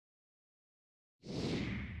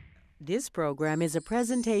This program is a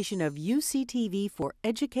presentation of UCTV for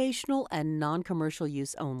educational and non-commercial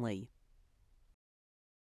use only.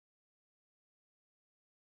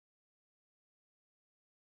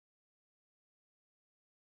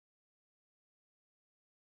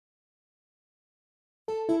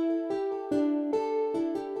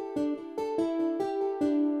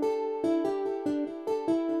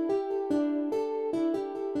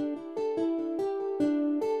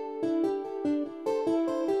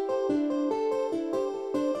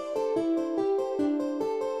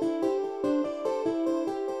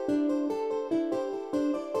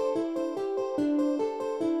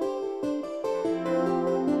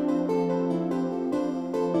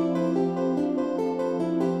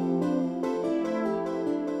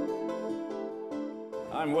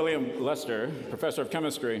 I'm William Lester, Professor of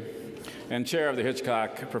Chemistry and Chair of the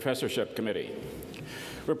Hitchcock Professorship Committee.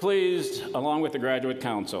 We're pleased, along with the Graduate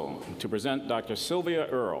Council, to present Dr. Sylvia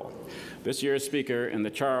Earle, this year's speaker in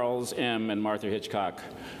the Charles M. and Martha Hitchcock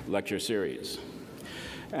Lecture Series.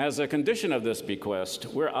 As a condition of this bequest,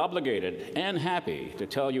 we're obligated and happy to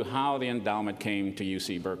tell you how the endowment came to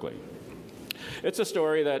UC Berkeley. It's a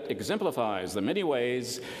story that exemplifies the many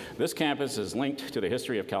ways this campus is linked to the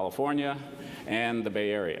history of California and the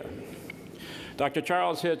Bay Area. Dr.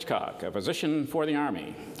 Charles Hitchcock, a physician for the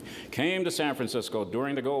Army, came to San Francisco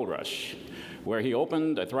during the gold rush, where he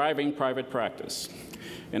opened a thriving private practice.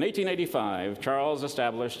 In 1885, Charles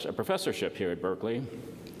established a professorship here at Berkeley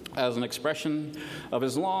as an expression of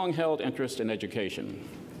his long-held interest in education.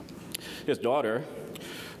 His daughter,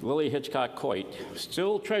 Lily Hitchcock Coit,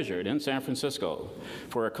 still treasured in San Francisco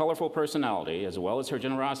for her colorful personality as well as her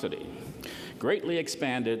generosity, greatly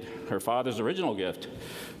expanded her father's original gift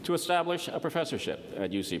to establish a professorship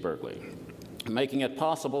at UC Berkeley, making it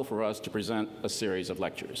possible for us to present a series of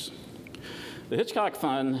lectures. The Hitchcock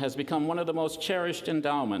Fund has become one of the most cherished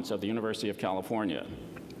endowments of the University of California,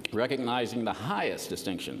 recognizing the highest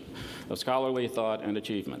distinction of scholarly thought and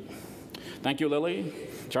achievement. Thank you, Lily,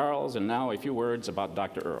 Charles, and now a few words about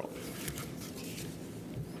Dr. Earle.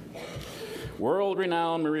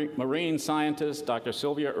 World-renowned marine scientist Dr.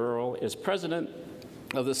 Sylvia Earle is president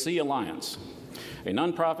of the Sea Alliance, a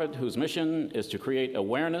nonprofit whose mission is to create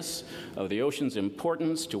awareness of the ocean's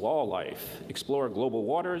importance to all life, explore global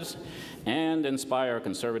waters, and inspire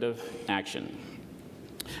conservative action.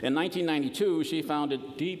 In 1992, she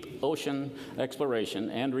founded Deep Ocean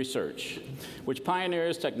Exploration and Research, which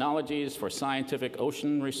pioneers technologies for scientific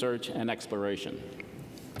ocean research and exploration.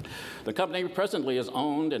 The company presently is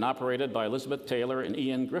owned and operated by Elizabeth Taylor and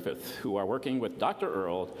Ian Griffith, who are working with Dr.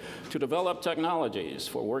 Earle to develop technologies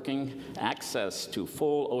for working access to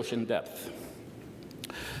full ocean depth.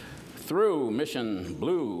 Through Mission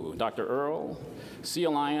Blue, Dr. Earle, Sea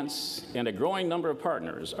Alliance, and a growing number of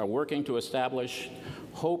partners are working to establish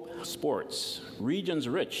Hope Sports, regions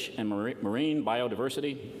rich in marine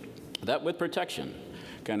biodiversity that, with protection,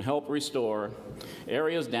 can help restore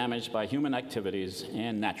areas damaged by human activities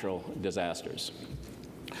and natural disasters.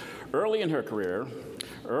 Early in her career,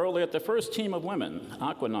 Earle led the first team of women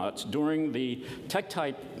aquanauts during the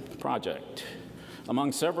Tech-Type project.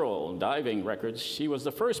 Among several diving records, she was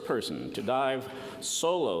the first person to dive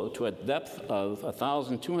solo to a depth of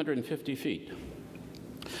 1,250 feet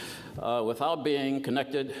without being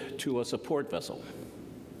connected to a support vessel.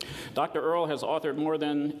 Dr. Earle has authored more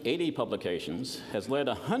than 80 publications, has led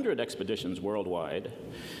 100 expeditions worldwide,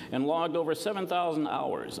 and logged over 7,000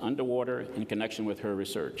 hours underwater in connection with her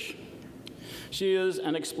research. She is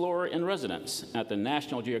an explorer in residence at the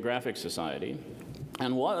National Geographic Society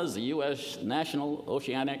and was the U.S. National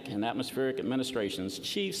Oceanic and Atmospheric Administration's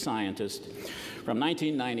chief scientist from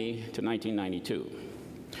 1990 to 1992.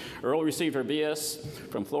 Earle received her B.S.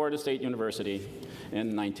 from Florida State University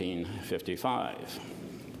in 1955.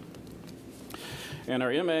 And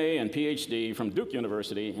her MA and PhD from Duke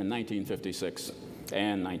University in 1956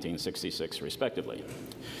 and 1966, respectively.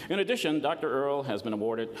 In addition, Dr. Earle has been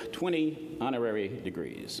awarded 20 honorary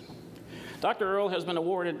degrees. Dr. Earle has been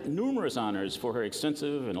awarded numerous honors for her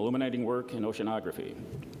extensive and illuminating work in oceanography.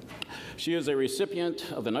 She is a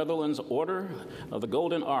recipient of the Netherlands Order of the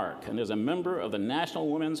Golden Ark and is a member of the National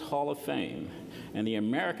Women's Hall of Fame and the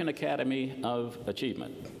American Academy of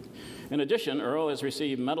Achievement. In addition, Earle has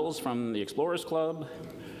received medals from the Explorers Club,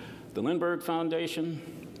 the Lindbergh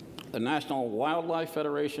Foundation, the National Wildlife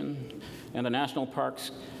Federation, and the National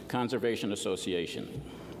Parks Conservation Association.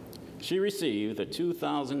 She received the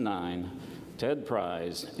 2009 TED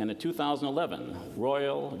Prize and the 2011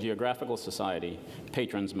 Royal Geographical Society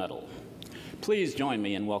Patrons Medal. Please join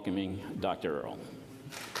me in welcoming Dr. Earle.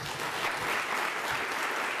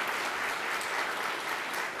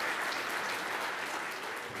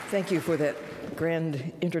 Thank you for that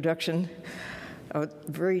grand introduction.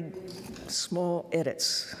 Very small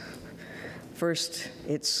edits. First,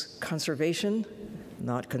 it's conservation,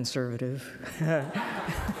 not conservative.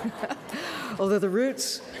 Although the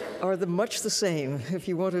roots are much the same. If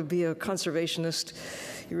you want to be a conservationist,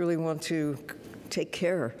 you really want to take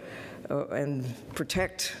care and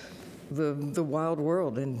protect the wild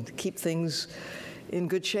world and keep things in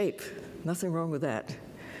good shape. Nothing wrong with that.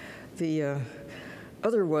 The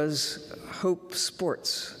other was Hope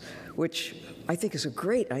Sports, which I think is a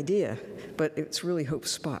great idea, but it's really Hope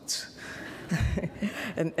Spots.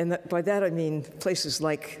 and by that I mean places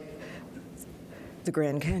like the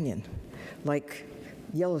Grand Canyon, like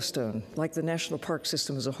Yellowstone, like the national park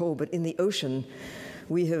system as a whole. But in the ocean,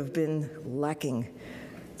 we have been lacking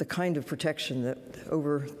the kind of protection that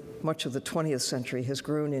over much of the 20th century has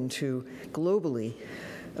grown into, globally,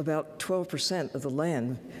 about 12% of the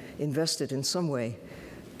land invested in some way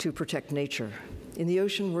to protect nature. In the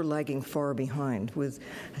ocean, we're lagging far behind, with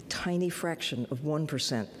a tiny fraction of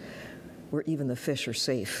 1% where even the fish are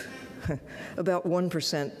safe. About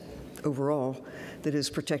 1% overall that is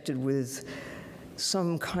protected with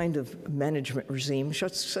some kind of management regime,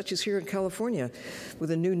 such as here in California, with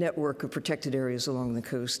a new network of protected areas along the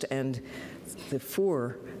coast and the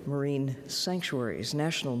 4 marine sanctuaries,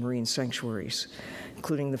 national marine sanctuaries,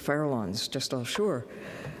 including the Farallones just offshore,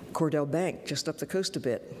 Cordell Bank just up the coast a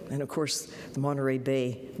bit, and of course the Monterey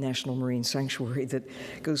Bay National Marine Sanctuary that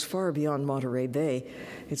goes far beyond Monterey Bay.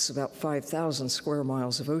 It's about 5,000 square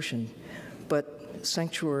miles of ocean. But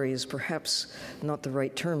sanctuary is perhaps not the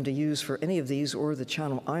right term to use for any of these or the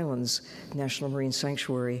Channel Islands National Marine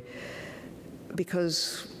Sanctuary,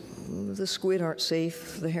 because the squid aren't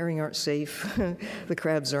safe, the herring aren't safe, the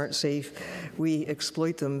crabs aren't safe. We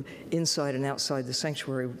exploit them inside and outside the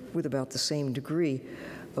sanctuary with about the same degree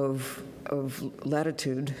of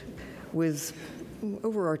latitude, with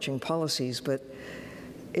overarching policies. But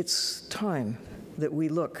it's time that we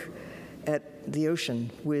look at the ocean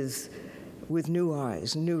with new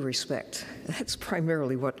eyes, new respect. That's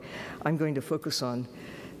primarily what I'm going to focus on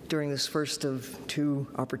during this first of 2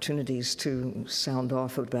 opportunities to sound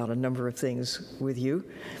off about a number of things with you.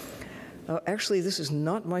 Actually, this is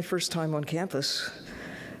not my first time on campus.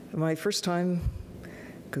 My first time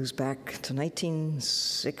goes back to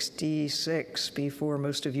 1966, before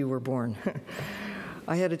most of you were born.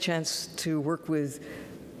 I had a chance to work with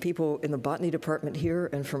people in the botany department here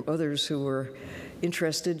and from others who were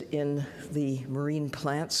interested in the marine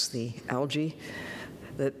plants, the algae,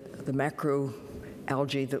 the macro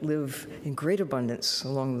algae that live in great abundance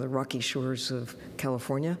along the rocky shores of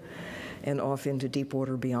California and off into deep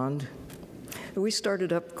water beyond. We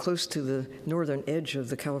started up close to the northern edge of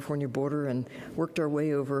the California border and worked our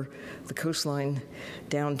way over the coastline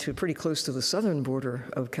down to pretty close to the southern border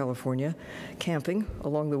of California, camping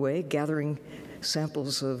along the way, gathering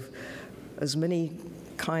samples of as many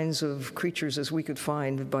kinds of creatures as we could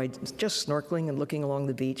find by just snorkeling and looking along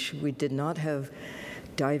the beach. We did not have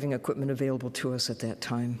diving equipment available to us at that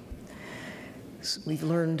time. We've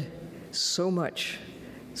learned so much,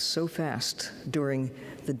 so fast during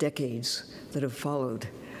the decades that have followed.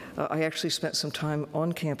 I actually spent some time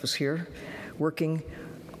on campus here working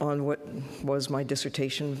on what was my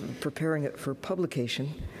dissertation, preparing it for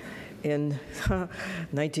publication in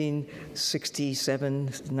 1967,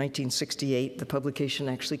 1968. The publication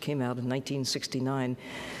actually came out in 1969.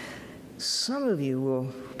 Some of you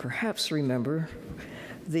will perhaps remember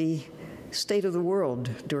the state of the world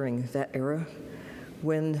during that era,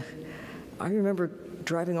 when I remember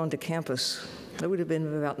driving onto campus. That would have been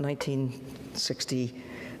about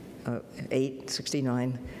 1968,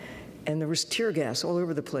 69, and there was tear gas all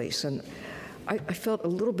over the place. And I felt a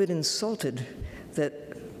little bit insulted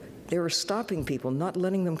that they were stopping people, not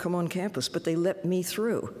letting them come on campus, but they let me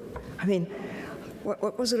through. I mean,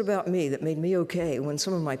 what was it about me that made me okay when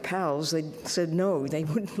some of my pals, they said no, they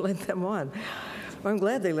wouldn't let them on? Well, I'm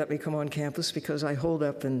glad they let me come on campus, because I holed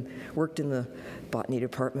up and worked in the botany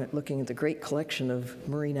department looking at the great collection of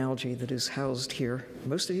marine algae that is housed here.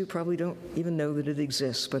 Most of you probably don't even know that it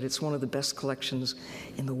exists, but it's one of the best collections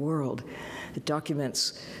in the world. It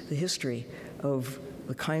documents the history of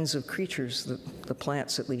the kinds of creatures, the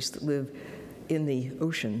plants at least, that live in the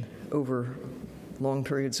ocean over long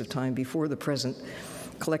periods of time before the present,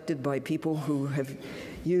 collected by people who have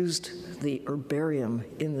used the herbarium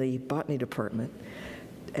in the botany department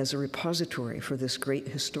as a repository for this great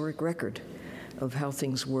historic record of how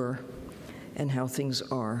things were and how things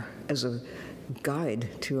are, as a guide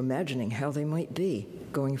to imagining how they might be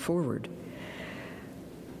going forward.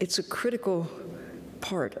 It's a critical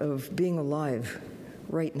part of being alive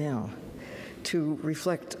right now to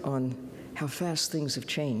reflect on how fast things have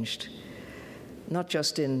changed, not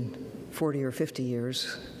just in 40 or 50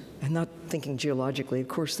 years, and not thinking geologically, of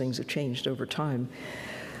course things have changed over time,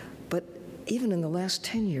 but even in the last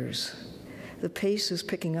 10 years, the pace is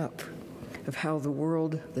picking up of how the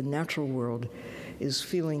world, the natural world, is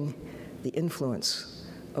feeling the influence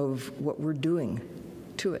of what we're doing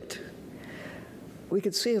to it. We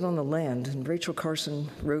could see it on the land, and Rachel Carson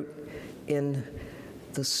wrote in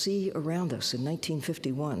The Sea Around Us in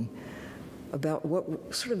 1951 about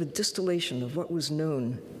what sort of a distillation of what was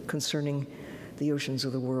known concerning the oceans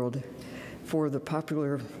of the world for the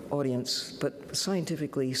popular audience, but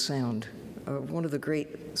scientifically sound. One of the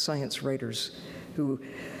great science writers who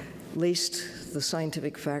laced the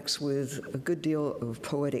scientific facts with a good deal of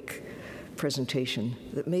poetic presentation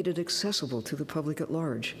that made it accessible to the public at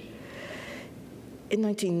large. In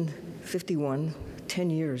 1951, 10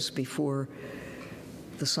 years before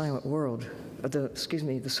The Silent World, the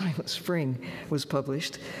Silent Spring was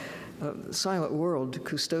published, The Silent World,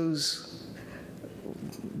 Cousteau's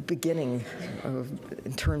beginning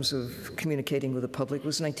in terms of communicating with the public,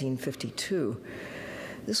 was 1952.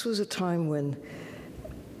 This was a time when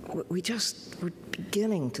we just were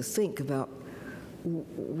beginning to think about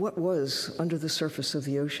what was under the surface of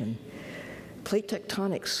the ocean. Plate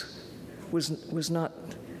tectonics was not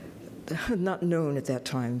known at that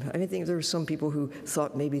time. I think there were some people who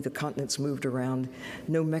thought maybe the continents moved around.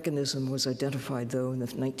 No mechanism was identified, though, in the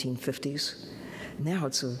 1950s. Now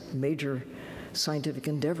it's a major scientific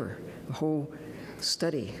endeavor, a whole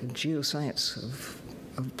study, geoscience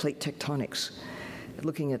of plate tectonics,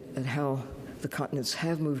 looking at how the continents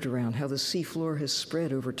have moved around, how the seafloor has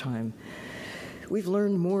spread over time. We've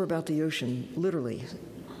learned more about the ocean, literally,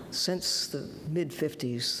 since the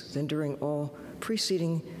mid-50s than during all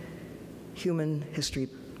preceding human history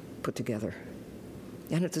put together.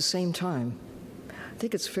 And at the same time, I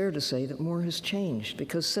think it's fair to say that more has changed,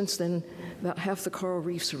 because since then, about half the coral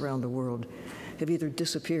reefs around the world have either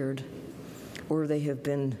disappeared or they have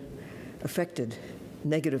been affected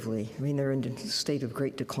negatively. I mean, they're in a state of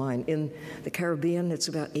great decline. In the Caribbean, it's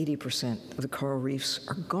about 80% of the coral reefs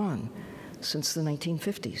are gone since the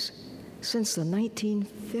 1950s. Since the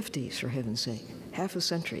 1950s, for heaven's sake, half a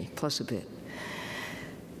century plus a bit.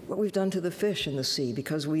 What we've done to the fish in the sea,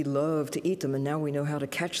 because we love to eat them, and now we know how to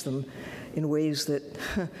catch them in ways that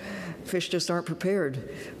fish just aren't prepared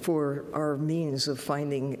for our means of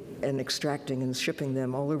finding and extracting and shipping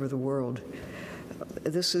them all over the world.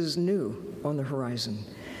 This is new on the horizon.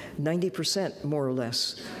 90%, more or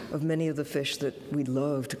less, of many of the fish that we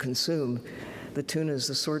love to consume, the tunas,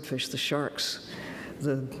 the swordfish, the sharks,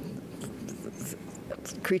 the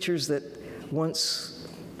creatures that once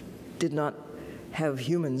did not have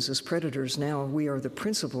humans as predators, now we are the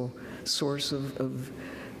principal source of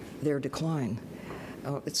their decline.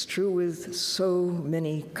 It's true with so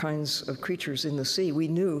many kinds of creatures in the sea. We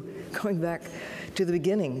knew, going back to the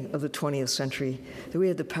beginning of the 20th century, that we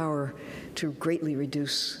had the power to greatly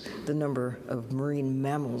reduce the number of marine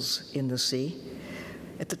mammals in the sea.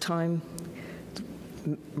 At the time,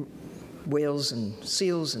 whales and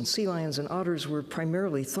seals and sea lions and otters were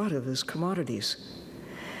primarily thought of as commodities.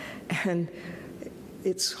 And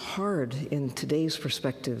it's hard in today's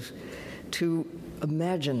perspective to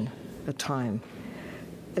imagine a time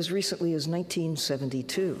as recently as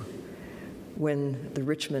 1972, when the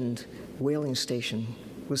Richmond whaling station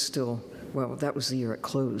was still, well, that was the year it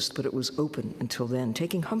closed, but it was open until then,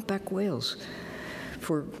 taking humpback whales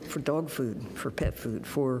for dog food, for pet food,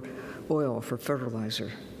 for oil, for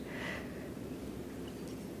fertilizer.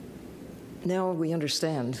 Now we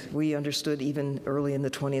understand, we understood even early in the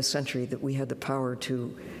 20th century that we had the power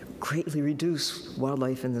to greatly reduce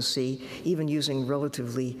wildlife in the sea, even using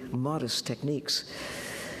relatively modest techniques.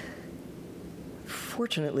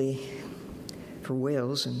 Fortunately for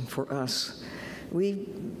whales and for us, we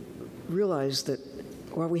realized that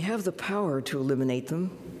while we have the power to eliminate them,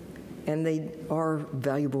 and they are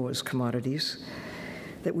valuable as commodities,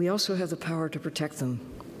 that we also have the power to protect them.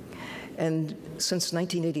 And since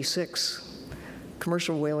 1986,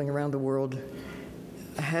 commercial whaling around the world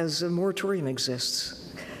has a moratorium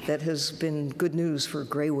exists that has been good news for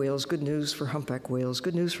gray whales, good news for humpback whales,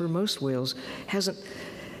 good news for most whales.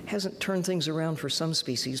 Hasn't turned things around for some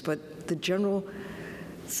species, but the general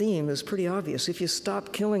theme is pretty obvious. If you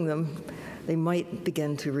stop killing them, they might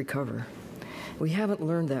begin to recover. We haven't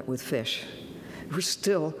learned that with fish. We're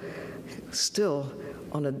still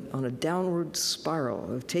on a downward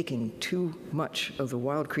spiral of taking too much of the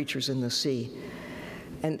wild creatures in the sea,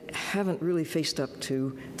 and haven't really faced up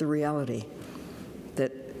to the reality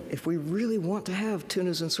that if we really want to have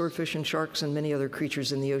tunas and swordfish and sharks and many other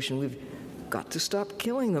creatures in the ocean, we've got to stop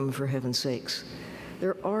killing them, for heaven's sakes.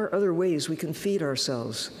 There are other ways we can feed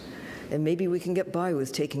ourselves, and maybe we can get by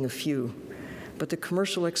with taking a few. But the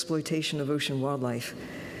commercial exploitation of ocean wildlife,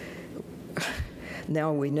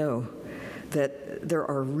 now we know that there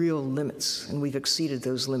are real limits, and we've exceeded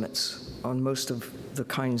those limits on most of the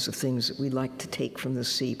kinds of things that we like to take from the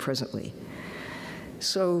sea presently.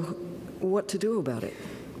 So what to do about it?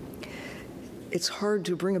 It's hard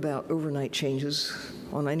to bring about overnight changes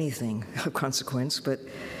on anything of consequence, but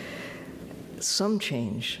some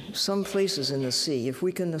change, some places in the sea, if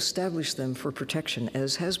we can establish them for protection,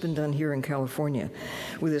 as has been done here in California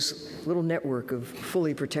with this little network of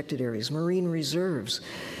fully protected areas, marine reserves,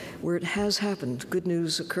 where it has happened, good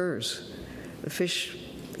news occurs. The fish,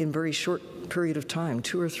 in very short period of time,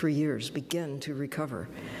 2 or 3 years, begin to recover.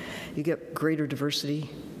 You get greater diversity,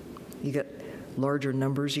 you get larger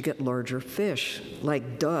numbers, you get larger fish.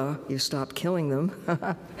 Like, duh, you stop killing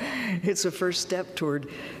them. It's a first step toward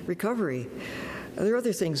recovery. There are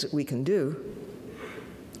other things that we can do.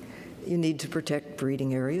 You need to protect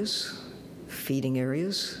breeding areas, feeding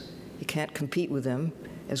areas. You can't compete with them,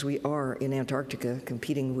 as we are in Antarctica,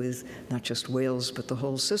 competing with not just whales, but the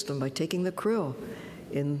whole system by taking the krill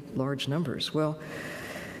in large numbers. Well,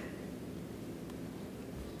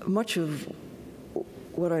 much of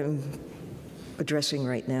what I'm addressing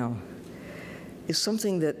right now is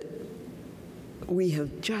something that we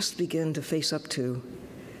have just begun to face up to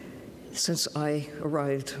since I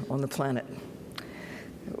arrived on the planet.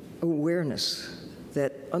 Awareness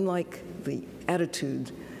that, unlike the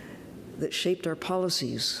attitude that shaped our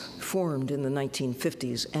policies formed in the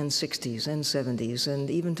 1950s and 60s and 70s and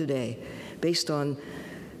even today, based on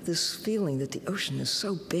this feeling that the ocean is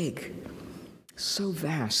so big, so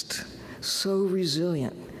vast, so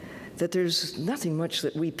resilient, that there's nothing much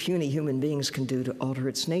that we puny human beings can do to alter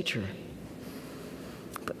its nature.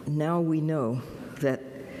 But now we know that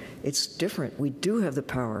it's different. We do have the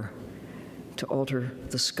power to alter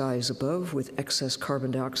the skies above with excess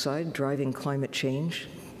carbon dioxide, driving climate change,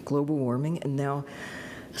 global warming, and now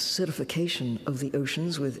acidification of the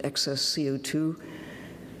oceans with excess CO2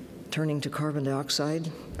 turning to carbon dioxide,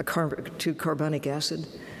 to carbonic acid,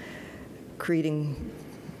 creating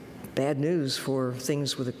bad news for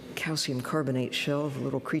things with a calcium carbonate shell, the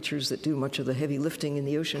little creatures that do much of the heavy lifting in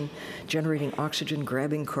the ocean, generating oxygen,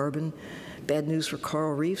 grabbing carbon. Bad news for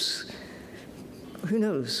coral reefs. Who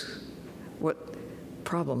knows what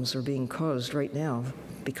problems are being caused right now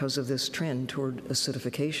because of this trend toward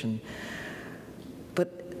acidification.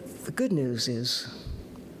 But the good news is,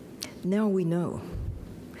 now we know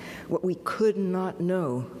what we could not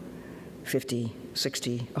know 50,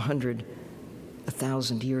 60, 100,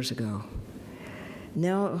 1,000 years ago.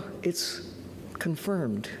 Now it's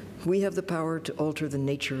confirmed. We have the power to alter the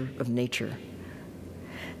nature of nature.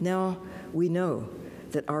 Now we know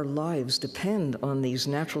that our lives depend on these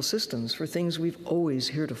natural systems for things we've always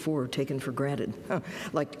heretofore taken for granted.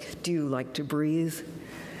 Like, do you like to breathe?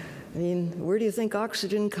 I mean, where do you think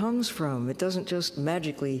oxygen comes from? It doesn't just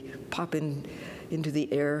magically pop into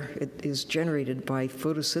the air. It is generated by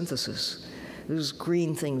photosynthesis. Those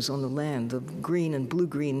green things on the land, the green and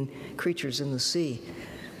blue-green creatures in the sea,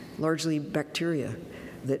 largely bacteria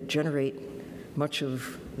that generate much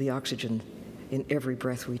of the oxygen in every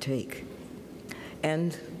breath we take.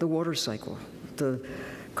 And the water cycle, the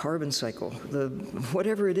carbon cycle,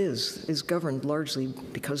 whatever it is governed largely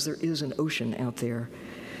because there is an ocean out there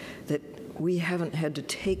that we haven't had to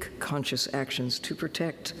take conscious actions to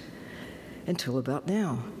protect until about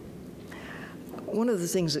now. One of the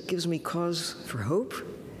things that gives me cause for hope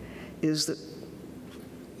is that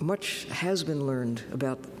much has been learned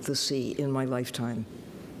about the sea in my lifetime.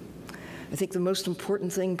 I think the most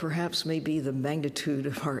important thing perhaps may be the magnitude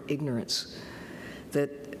of our ignorance,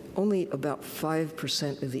 that only about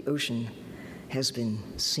 5% of the ocean has been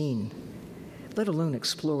seen, let alone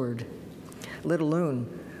explored, let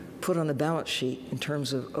alone put on the balance sheet in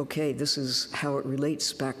terms of, okay, this is how it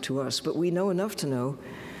relates back to us. But we know enough to know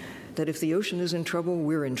that if the ocean is in trouble,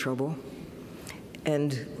 we're in trouble.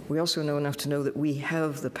 And we also know enough to know that we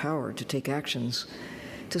have the power to take actions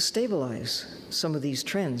to stabilize some of these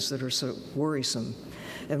trends that are so worrisome.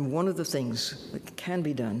 And one of the things that can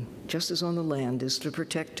be done, just as on the land, is to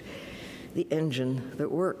protect the engine that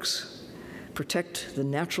works, protect the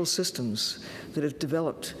natural systems that have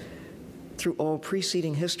developed through all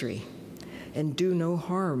preceding history, and do no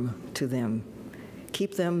harm to them.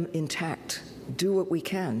 Keep them intact. Do what we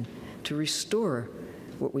can to restore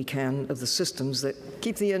what we can of the systems that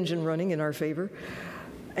keep the engine running in our favor.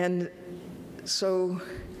 And so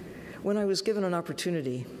when I was given an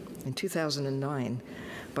opportunity in 2009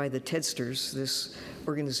 by the TEDsters, this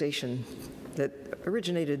organization that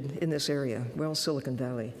originated in this area, well, Silicon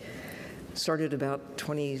Valley. Started about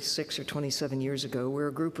 26 or 27 years ago, where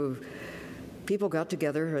a group of people got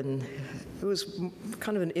together, and it was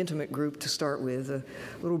kind of an intimate group to start with, a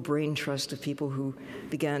little brain trust of people who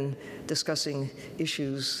began discussing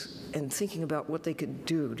issues and thinking about what they could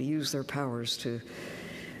do to use their powers to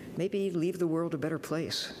maybe leave the world a better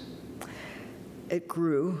place. It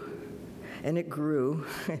grew, and it grew,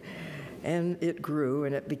 and it grew,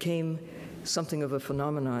 and it became something of a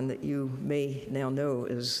phenomenon that you may now know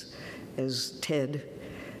as TED,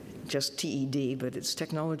 just TED, but it's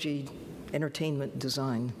technology, entertainment,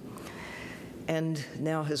 design, and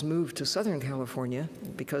now has moved to Southern California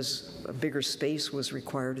because a bigger space was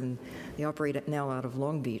required, and they operate now out of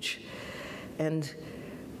Long Beach. And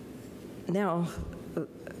now,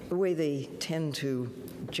 the way they tend to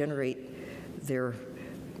generate their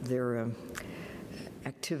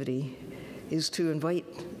activity is to invite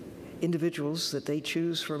individuals that they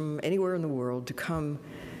choose from anywhere in the world to come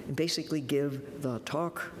and basically give the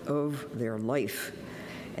talk of their life,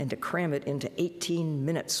 and to cram it into 18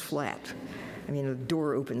 minutes flat. I mean, a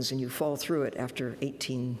door opens and you fall through it after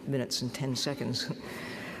 18 minutes and 10 seconds.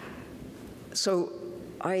 So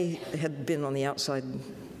I had been on the outside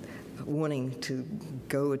wanting to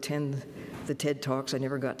go attend the TED Talks. I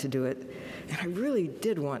never got to do it. And I really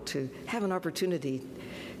did want to have an opportunity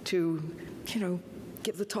to,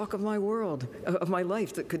 give the talk of my world, of my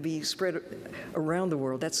life that could be spread around the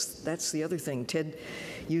world. That's the other thing. TED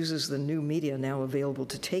uses the new media now available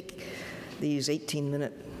to take these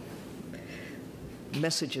 18-minute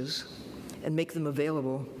messages and make them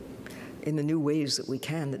available in the new ways that we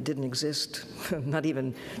can, that didn't exist not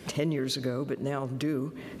even 10 years ago, but now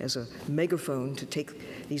do, as a megaphone to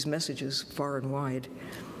take these messages far and wide.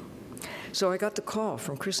 So I got the call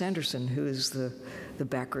from Chris Anderson, who is the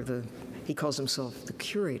backer, he calls himself the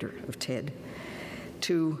curator of TED,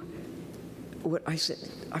 to what I said,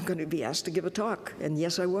 I'm going to be asked to give a talk. And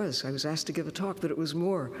yes, I was. I was asked to give a talk, but it was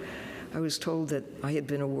more. I was told that I had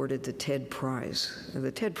been awarded the TED Prize. Now,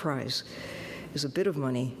 the TED Prize is a bit of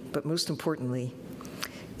money, but most importantly,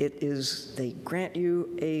 they grant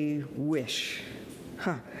you a wish.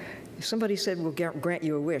 If somebody said, we'll grant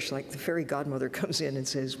you a wish, like the fairy godmother comes in and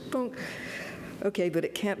says, boom, okay, but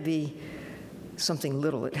it can't be something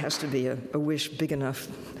little. It has to be a wish big enough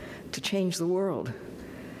to change the world.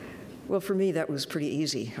 Well, for me, that was pretty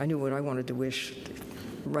easy. I knew what I wanted to wish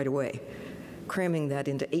right away. Cramming that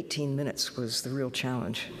into 18 minutes was the real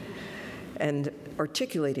challenge, and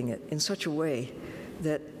articulating it in such a way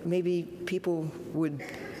that maybe people would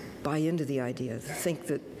buy into the idea, think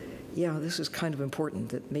that, yeah, this is kind of important,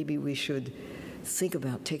 that maybe we should think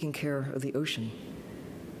about taking care of the ocean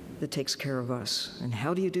that takes care of us. And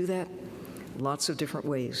how do you do that? Lots of different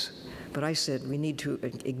ways. But I said we need to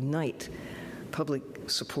ignite public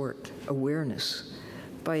support, awareness,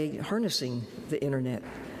 by harnessing the internet,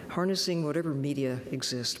 harnessing whatever media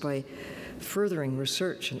exists, by furthering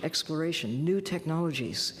research and exploration, new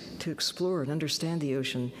technologies to explore and understand the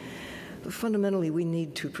ocean. But fundamentally, we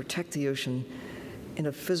need to protect the ocean in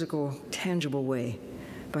a physical, tangible way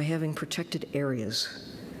by having protected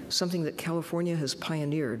areas, something that California has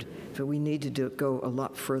pioneered, but we need to go a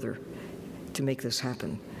lot further to make this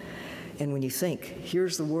happen. And when you think,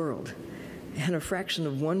 here's the world, and a fraction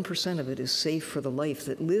of 1% of it is safe for the life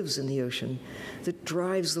that lives in the ocean, that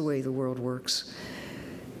drives the way the world works,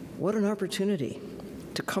 what an opportunity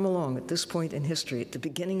to come along at this point in history, at the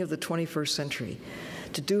beginning of the 21st century,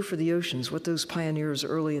 to do for the oceans what those pioneers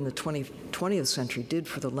early in the 20th century did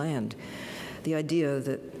for the land. The idea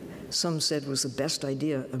that some said was the best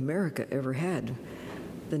idea America ever had,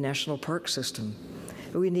 the national park system.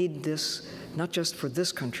 We need this not just for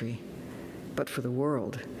this country, but for the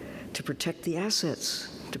world, to protect the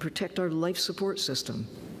assets, to protect our life support system.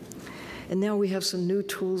 And now we have some new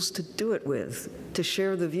tools to do it with, to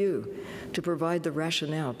share the view, to provide the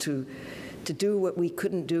rationale, to do what we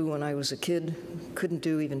couldn't do when I was a kid, couldn't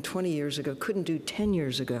do even 20 years ago, couldn't do 10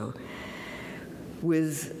 years ago,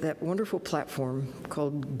 with that wonderful platform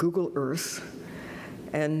called Google Earth,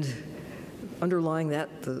 and underlying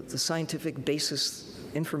that, the scientific basis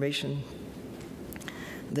information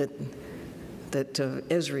that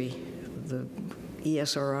ESRI, the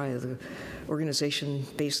ESRI, the organization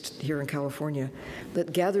based here in California,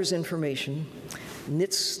 that gathers information,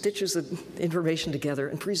 stitches the information together,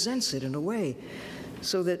 and presents it in a way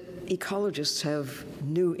so that ecologists have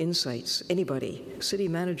new insights. Anybody, city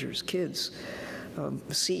managers, kids,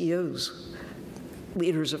 CEOs,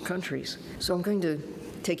 leaders of countries. So I'm going to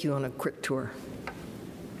take you on a quick tour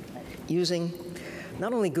using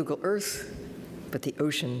not only Google Earth, but the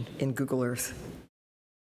ocean in Google Earth.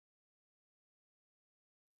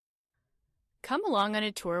 Come along on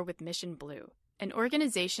a tour with Mission Blue, an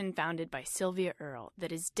organization founded by Sylvia Earle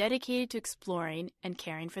that is dedicated to exploring and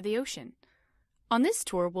caring for the ocean. On this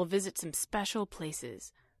tour, we'll visit some special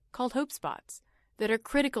places called hope spots that are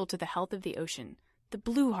critical to the health of the ocean, the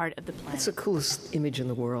blue heart of the planet. It's the coolest image in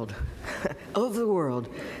the world, of the world.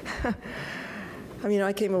 I mean,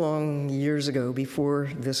 I came along years ago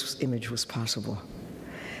before this image was possible.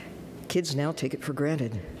 Kids now take it for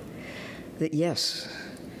granted that, yes,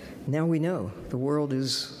 now we know the world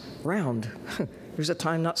is round. There's a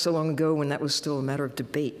time not so long ago when that was still a matter of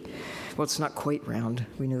debate. Well, it's not quite round.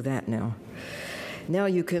 We know that now. Now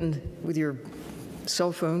you can, with your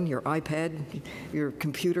cell phone, your iPad, your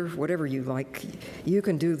computer, whatever you like, you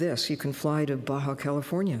can do this. You can fly to Baja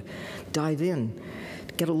California, dive in,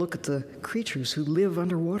 get a look at the creatures who live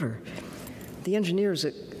underwater. The engineers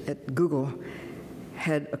at Google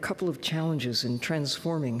had a couple of challenges in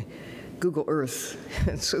transforming Google Earth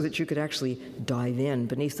so that you could actually dive in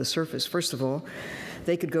beneath the surface. First of all,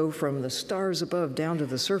 they could go from the stars above down to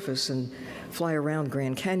the surface and fly around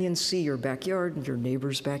Grand Canyon, see your backyard, your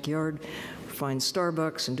neighbor's backyard, find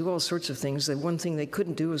Starbucks, and do all sorts of things. The one thing they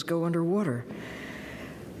couldn't do is go underwater.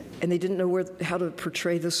 And they didn't know how to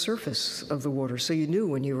portray the surface of the water, so you knew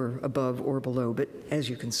when you were above or below. But as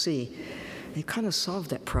you can see, they kind of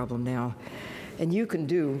solved that problem now. And you can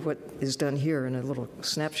do what is done here in a little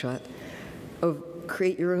snapshot of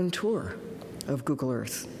create your own tour of Google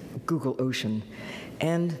Earth, Google Ocean.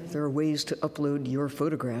 And there are ways to upload your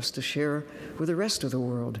photographs to share with the rest of the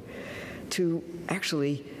world, to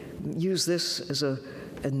actually use this as a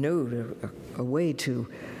node, a way to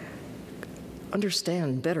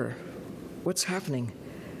understand better what's happening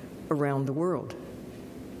around the world.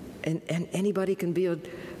 And anybody can be a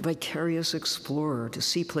vicarious explorer, to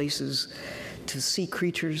see places, to see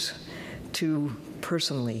creatures, to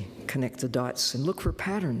personally connect the dots and look for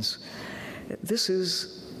patterns. This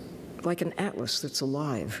is like an atlas that's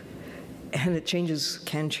alive, and it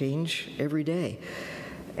can change every day.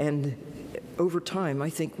 And over time, I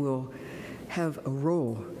think we'll have a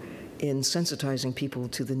role in sensitizing people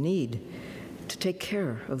to the need to take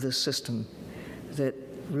care of this system that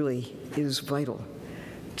really is vital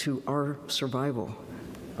to our survival,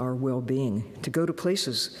 our well-being, to go to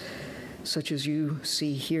places such as you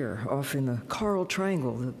see here, off in the Coral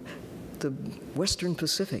Triangle, the Western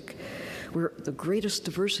Pacific, where the greatest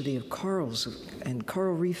diversity of corals and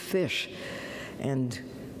coral reef fish and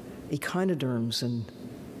echinoderms and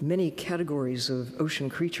many categories of ocean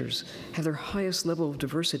creatures have their highest level of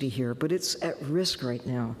diversity here, but it's at risk right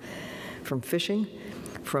now from fishing,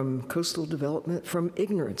 from coastal development, from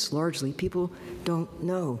ignorance largely. People don't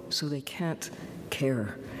know, so they can't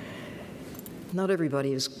care. Not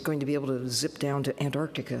everybody is going to be able to zip down to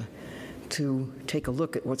Antarctica to take a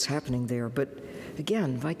look at what's happening there, but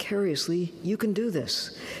again, vicariously, you can do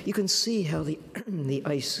this. You can see how the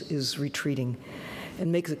ice is retreating and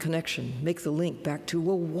make the connection, make the link back to,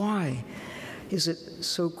 well, why is it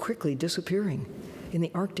so quickly disappearing in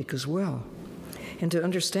the Arctic as well? And to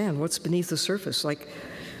understand what's beneath the surface, like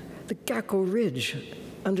the Gacko Ridge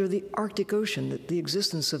under the Arctic Ocean, that the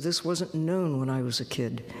existence of this wasn't known when I was a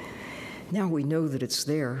kid. Now we know that it's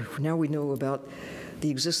there. Now we know about the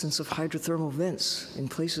existence of hydrothermal vents in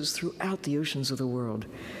places throughout the oceans of the world.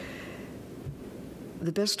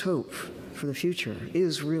 The best hope for the future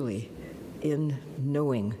is really in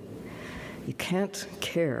knowing. You can't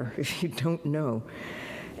care if you don't know.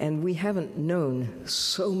 And we haven't known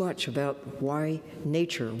so much about why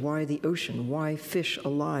nature, why the ocean, why fish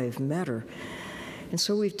alive matter. And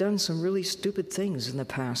so we've done some really stupid things in the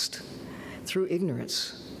past through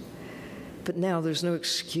ignorance. But now there's no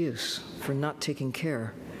excuse for not taking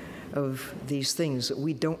care of these things that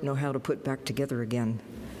we don't know how to put back together again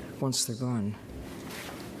once they're gone.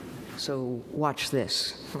 So watch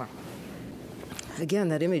this. Come on. Again,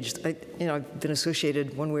 that image, I've been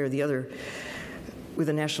associated one way or the other with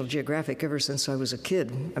the National Geographic ever since I was a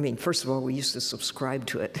kid. I mean, first of all, we used to subscribe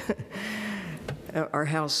to it. Our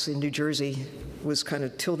house in New Jersey was kind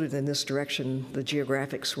of tilted in this direction. The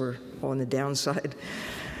geographics were on the downside.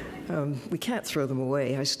 We can't throw them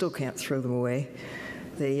away. I still can't throw them away.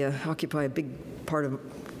 They occupy a big part of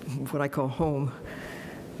what I call home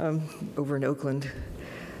over in Oakland.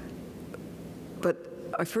 But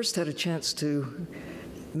I first had a chance to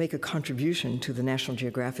make a contribution to the National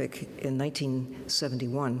Geographic in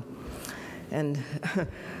 1971. And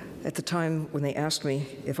at the time when they asked me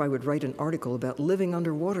if I would write an article about living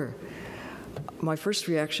underwater, my first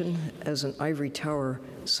reaction as an ivory tower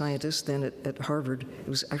scientist then at Harvard, it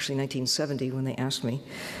was actually 1970 when they asked me,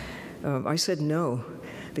 I said no,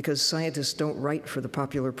 because scientists don't write for the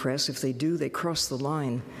popular press. If they do, they cross the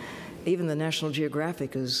line even the National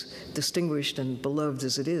Geographic, as distinguished and beloved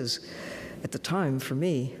as it is, at the time for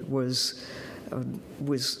me was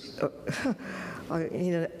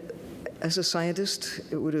as a scientist,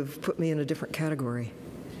 it would have put me in a different category.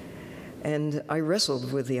 And I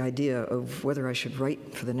wrestled with the idea of whether I should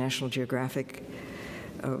write for the National Geographic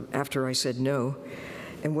after I said no.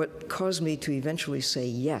 And what caused me to eventually say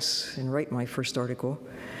yes and write my first article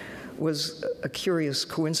was a curious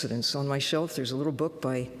coincidence. On my shelf, there's a little book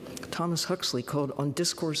by Thomas Huxley called On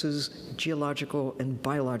Discourses, Geological and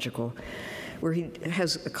Biological, where he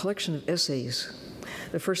has a collection of essays.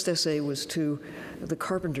 The first essay was to the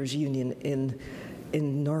Carpenters Union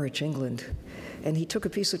in Norwich, England. And he took a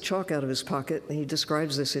piece of chalk out of his pocket, and he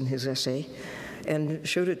describes this in his essay, and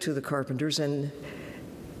showed it to the carpenters and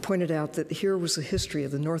pointed out that here was the history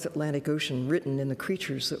of the North Atlantic Ocean written in the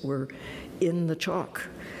creatures that were in the chalk.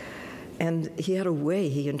 And he had a way,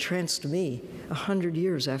 he entranced me 100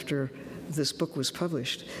 years after this book was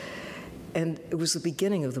published. And it was the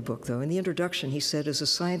beginning of the book, though. In the introduction, he said, as a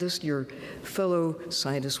scientist, your fellow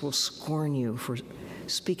scientists will scorn you for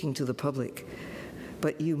speaking to the public,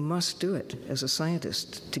 but you must do it as a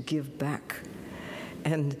scientist to give back.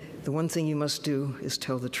 And the one thing you must do is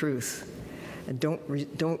tell the truth. And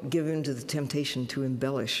don't give in to the temptation to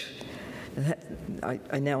embellish. And that,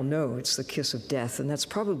 I now know it's the kiss of death, and that's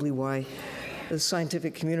probably why the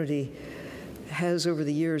scientific community has, over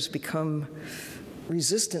the years, become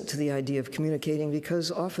resistant to the idea of communicating,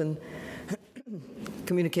 because often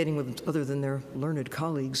communicating with other than their learned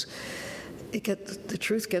colleagues, the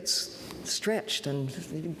truth gets stretched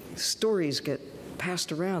and stories get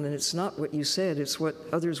passed around, and it's not what you said, it's what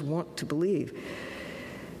others want to believe.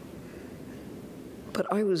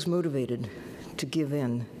 But I was motivated to give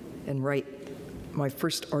in and write my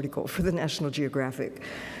first article for the National Geographic,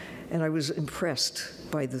 and I was impressed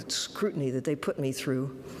by the scrutiny that they put me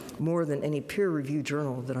through, more than any peer-reviewed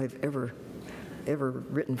journal that I've ever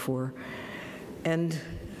written for. And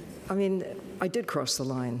I mean, I did cross the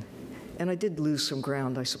line, and I did lose some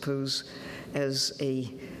ground, I suppose, as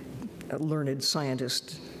a learned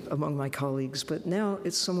scientist among my colleagues, but now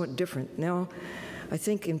it's somewhat different. Now, I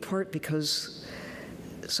think in part because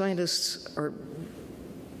scientists are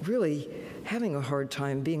really having a hard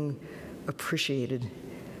time being appreciated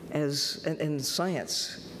as, and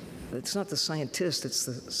science, it's not the scientist, it's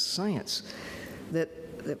the science that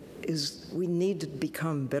is, we need to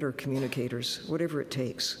become better communicators, whatever it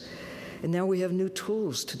takes. And now we have new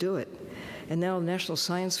tools to do it. And now the National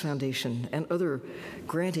Science Foundation and other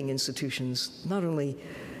granting institutions not only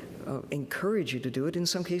encourage you to do it, in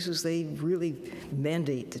some cases they really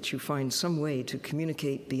mandate that you find some way to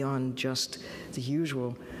communicate beyond just the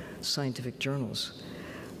usual scientific journals.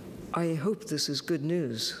 I hope this is good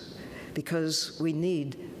news, because we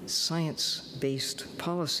need science-based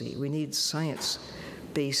policy. We need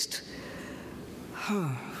science-based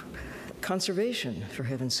conservation, for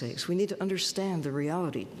heaven's sakes. We need to understand the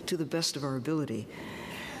reality to the best of our ability,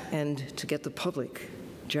 and to get the public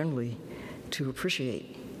generally to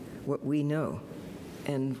appreciate what we know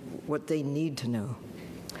and what they need to know.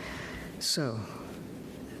 So,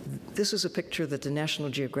 this is a picture that the National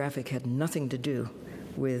Geographic had nothing to do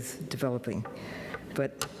with developing,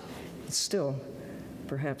 but it's still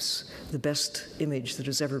perhaps the best image that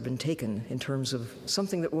has ever been taken in terms of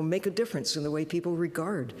something that will make a difference in the way people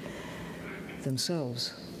regard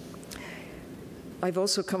themselves. I've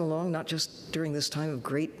also come along, not just during this time of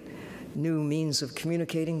great new means of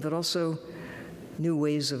communicating, but also new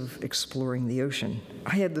ways of exploring the ocean.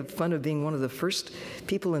 I had the fun of being one of the first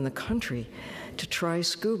people in the country to try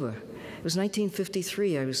scuba. It was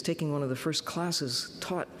 1953. I was taking one of the first classes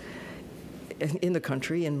taught in the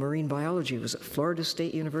country in marine biology. It was at Florida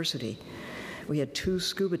State University. We had 2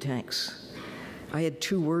 scuba tanks. I had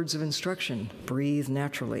 2 words of instruction: breathe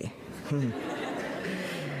naturally.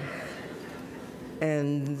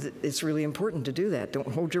 And it's really important to do that. Don't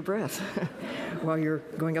hold your breath while you're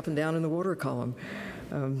going up and down in the water column.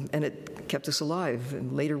 And it kept us alive.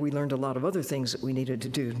 And later we learned a lot of other things that we needed to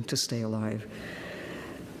do to stay alive.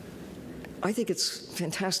 I think it's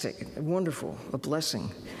fantastic, wonderful, a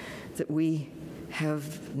blessing that we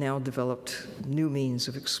have now developed new means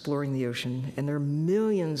of exploring the ocean. And there are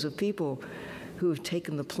millions of people who have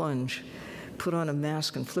taken the plunge, put on a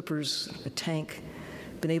mask and flippers, a tank,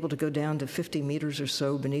 been able to go down to 50 meters or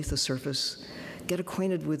so beneath the surface, get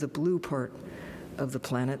acquainted with the blue part of the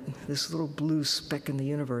planet, this little blue speck in the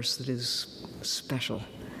universe that is special.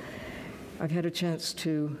 I've had a chance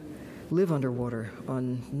to live underwater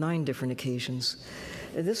on 9 different occasions.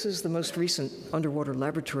 And this is the most recent underwater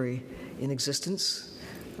laboratory in existence,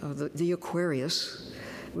 the Aquarius.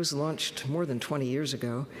 It was launched more than 20 years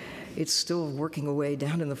ago. It's still working away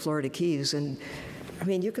down in the Florida Keys. And I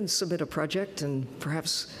mean, you can submit a project and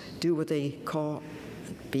perhaps do what they call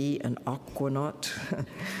be an aquanaut.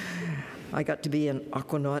 I got to be an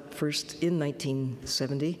aquanaut first in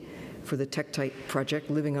 1970 for the Tektite project,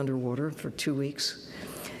 living underwater for 2 weeks.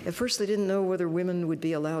 At first, they didn't know whether women would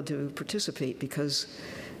be allowed to participate because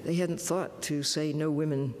they hadn't thought to say no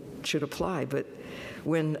women should apply. But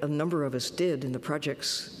when a number of us did, and the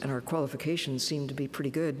projects and our qualifications seemed to be pretty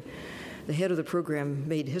good, the head of the program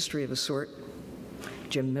made history of a sort,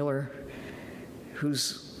 Jim Miller,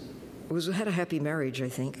 had a happy marriage, I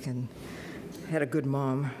think, and had a good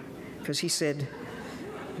mom, because he said,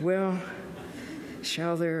 well,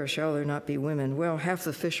 shall there or shall there not be women? Well, half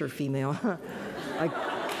the fish are female. I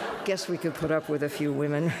guess we could put up with a few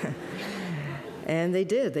women. And they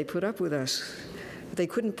did. They put up with us. They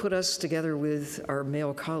couldn't put us together with our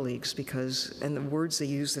male colleagues because, and the words they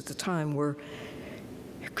used at the time were,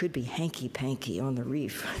 it could be hanky-panky on the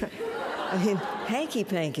reef. I mean,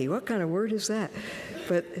 hanky-panky, what kind of word is that?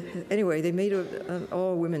 But anyway, they made an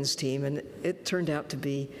all-women's team, and it turned out to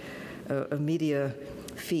be a media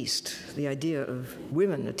feast. The idea of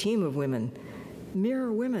women, a team of women,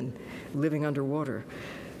 mere women, living underwater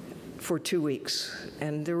for 2 weeks.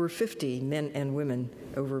 And there were 50 men and women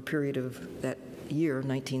over a period of that year,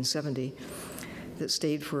 1970, that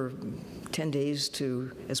stayed for 10 days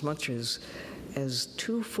to as much as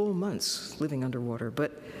 2 full months living underwater.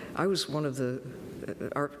 But I was one of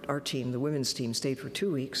our team, the women's team, stayed for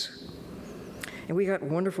 2 weeks. And we got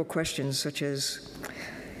wonderful questions such as,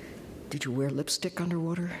 did you wear lipstick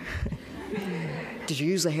underwater? Did you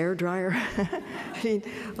use the hair dryer? I mean,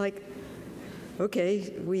 like,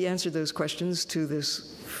 okay, we answered those questions to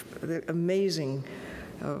this amazing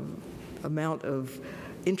amount of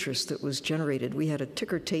interest that was generated. We had a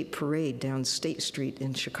ticker tape parade down State Street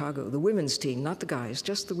in Chicago, the women's team, not the guys,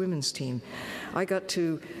 just the women's team. I got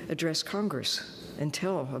to address Congress and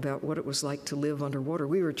tell about what it was like to live underwater.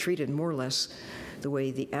 We were treated more or less the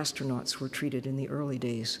way the astronauts were treated in the early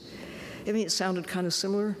days. I mean, it sounded kind of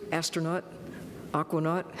similar, astronaut,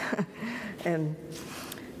 aquanaut, and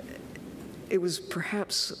it was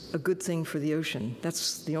perhaps a good thing for the ocean.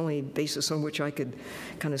 That's the only basis on which I could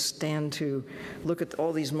kind of stand to look at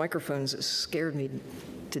all these microphones. It scared me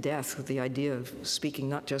to death with the idea of speaking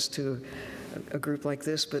not just to a group like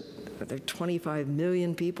this, but there are 25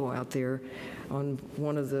 million people out there on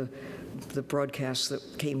one of the broadcasts that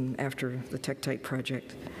came after the Tektite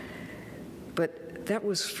project. But that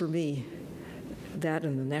was, for me, that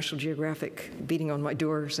and the National Geographic beating on my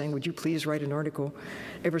door saying, would you please write an article?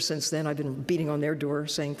 Ever since then, I've been beating on their door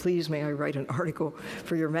saying, please, may I write an article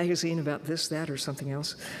for your magazine about this, that, or something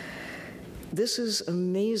else. This is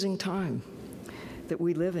amazing time that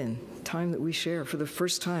we live in, time that we share for the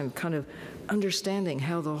first time, kind of understanding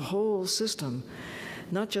how the whole system,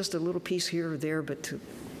 not just a little piece here or there, but to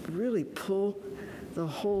really pull the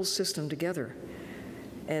whole system together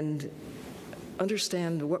and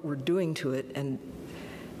understand what we're doing to it and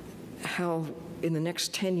how in the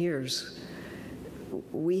next 10 years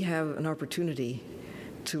we have an opportunity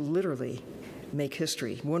to literally make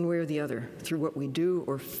history one way or the other through what we do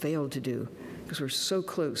or fail to do, because we're so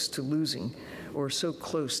close to losing or so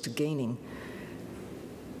close to gaining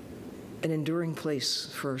an enduring place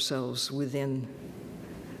for ourselves within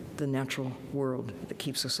the natural world that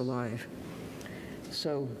keeps us alive.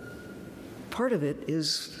 So part of it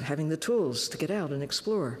is having the tools to get out and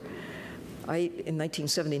explore. I, in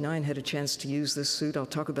 1979, had a chance to use this suit. I'll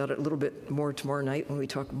talk about it a little bit more tomorrow night when we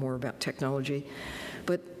talk more about technology.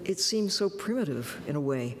 But it seems so primitive in a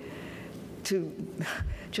way to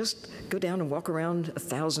just go down and walk around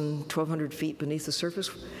 1,000, 1,200 feet beneath the surface.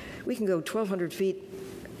 We can go 1,200 feet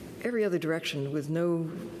every other direction with no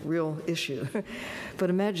real issue. But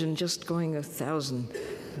imagine just going 1,000,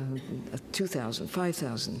 2,000,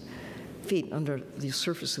 5,000 feet under the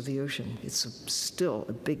surface of the ocean. It's still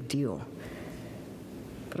a big deal.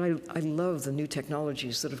 But I love the new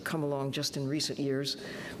technologies that have come along just in recent years.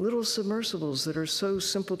 Little submersibles that are so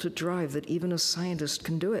simple to drive that even a scientist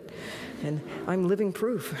can do it. And I'm living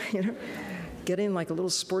proof, you know. Get in like a little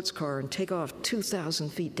sports car and take off 2,000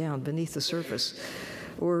 feet down beneath the surface.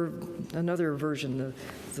 Or another version,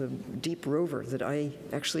 the deep rover that I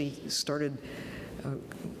actually started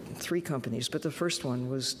 3 companies, but the first one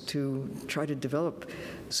was to try to develop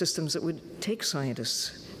systems that would take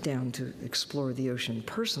scientists down to explore the ocean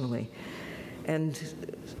personally. And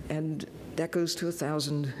that goes to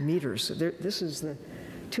 1,000 meters. This is the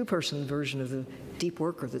 2-person version of the deep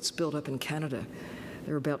worker that's built up in Canada.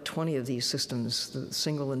 There are about 20 of these systems, the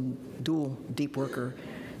single and dual deep worker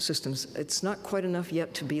systems. It's not quite enough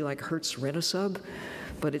yet to be like Hertz Rent-A-Sub,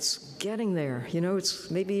 but it's getting there. You know,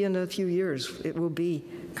 it's maybe in a few years it will be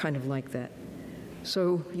kind of like that.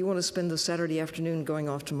 So you want to spend the Saturday afternoon going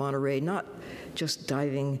off to Monterey, not just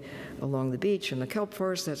diving along the beach in the kelp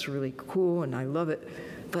forest. That's really cool, and I love it.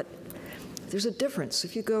 But there's a difference.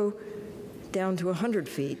 If you go down to 100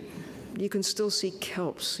 feet, you can still see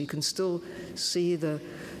kelps. You can still see the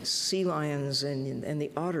sea lions and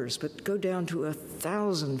the otters. But go down to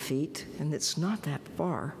 1,000 feet, and it's not that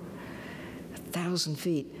far. 1,000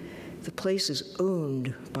 feet. The place is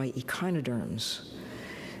owned by echinoderms.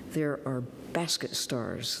 There are basket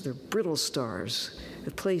stars. There are brittle stars.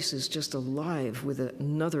 The place is just alive with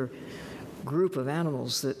another group of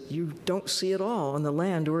animals that you don't see at all on the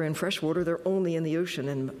land or in freshwater. They're only in the ocean,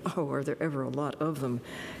 and oh, are there ever a lot of them.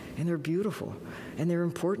 And they're beautiful, and they're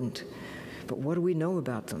important. But what do we know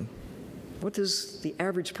about them? What does the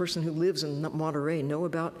average person who lives in Monterey know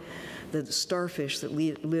about the starfish that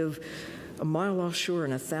live a mile offshore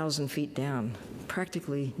and 1,000 feet down?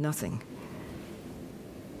 Practically nothing.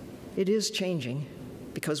 It is changing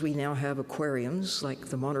because we now have aquariums like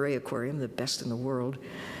the Monterey Aquarium, the best in the world.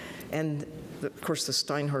 And of course, the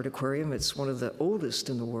Steinhardt Aquarium, it's one of the oldest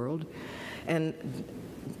in the world. And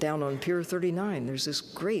down on Pier 39, there's this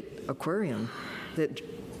great aquarium that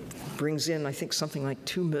brings in, I think, something like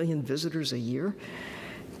 2 million visitors a year,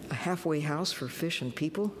 a halfway house for fish and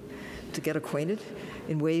people to get acquainted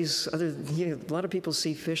in ways other than, you know, a lot of people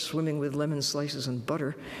see fish swimming with lemon slices and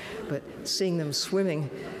butter, but seeing them swimming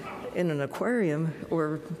in an aquarium,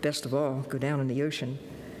 or best of all, go down in the ocean,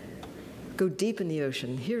 go deep in the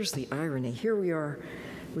ocean. Here's the irony. Here we are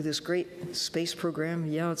with this great space program.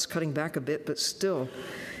 Yeah, it's cutting back a bit, but still,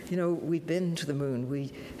 you know, we've been to the moon.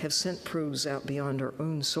 We have sent probes out beyond our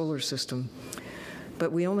own solar system,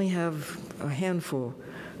 but we only have a handful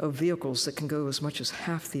of vehicles that can go as much as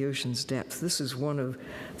half the ocean's depth. This is one of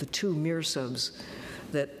the 2 Mir subs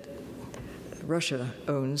that Russia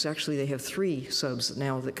owns. Actually, they have 3 subs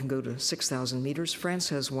now that can go to 6,000 meters. France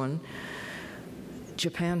has one.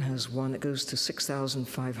 Japan has one that goes to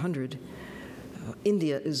 6,500.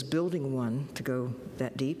 India is building one to go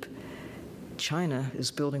that deep. China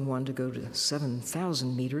is building one to go to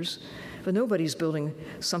 7,000 meters. But nobody's building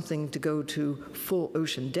something to go to full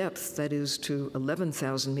ocean depth, that is to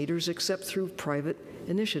 11,000 meters, except through private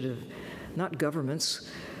initiative. Not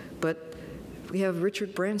governments, but we have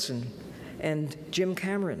Richard Branson and Jim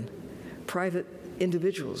Cameron, private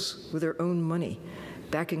individuals with their own money,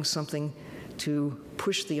 backing something to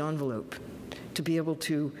push the envelope, to be able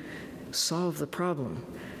to solve the problem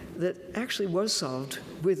that actually was solved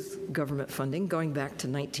with government funding going back to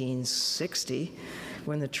 1960,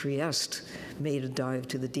 when the Trieste made a dive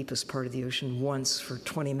to the deepest part of the ocean once for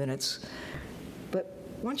 20 minutes. But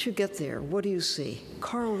once you get there, what do you see?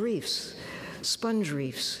 Coral reefs, sponge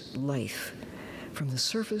reefs, life, from the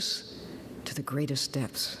surface to the greatest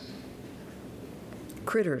depths.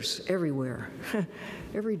 Critters everywhere,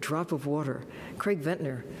 every drop of water. Craig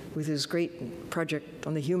Ventnor, with his great project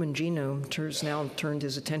on the human genome, has now turned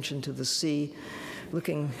his attention to the sea,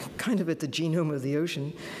 looking kind of at the genome of the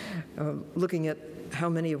ocean, looking at how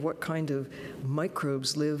many of what kind of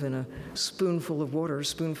microbes live in a spoonful of water,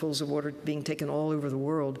 spoonfuls of water being taken all over the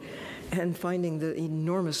world, and finding the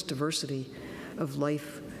enormous diversity of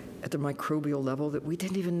life at the microbial level that we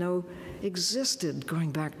didn't even know existed going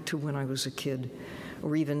back to when I was a kid,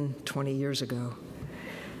 or even 20 years ago.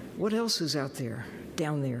 What else is out there,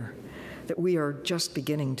 down there, that we are just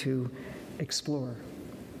beginning to explore?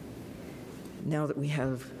 Now that we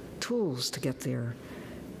have tools to get there,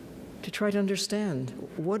 to try to understand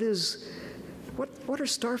what are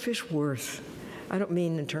starfish worth? I don't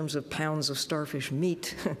mean in terms of pounds of starfish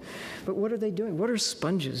meat, but what are they doing? What are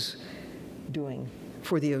sponges doing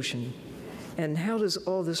for the ocean? And how does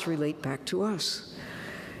all this relate back to us?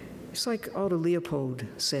 It's like Aldo Leopold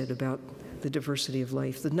said about the diversity of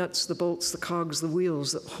life, the nuts, the bolts, the cogs, the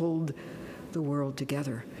wheels that hold the world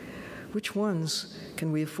together. Which ones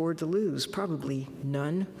can we afford to lose? Probably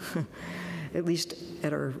none. At least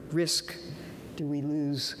at our risk do we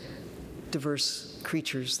lose diverse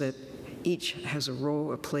creatures that each has a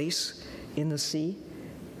role, a place in the sea,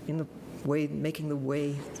 in the way, making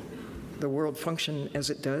the world function as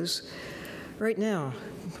it does. Right now,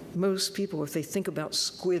 most people, if they think about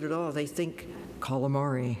squid at all, they think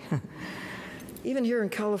calamari. Even here in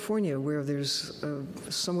California, where there's a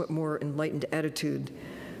somewhat more enlightened attitude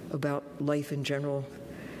about life in general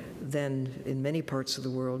than in many parts of the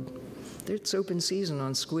world, it's open season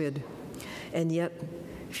on squid. And yet,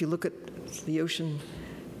 if you look at the ocean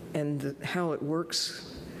and how it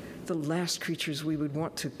works, The last creatures we would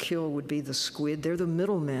want to kill would be the squid. They're the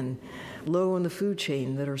middlemen, low on the food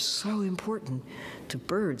chain, that are so important to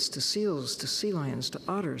birds, to seals, to sea lions, to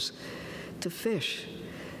otters, to fish,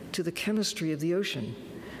 to the chemistry of the ocean.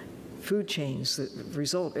 Food chains that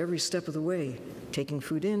result every step of the way, taking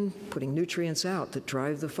food in, putting nutrients out, that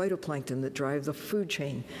drive the phytoplankton, that drive the food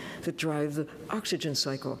chain, that drive the oxygen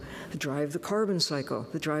cycle, that drive the carbon cycle,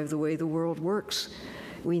 that drive the way the world works.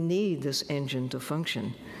 We need this engine to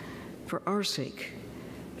function for our sake.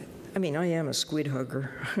 I mean, I am a squid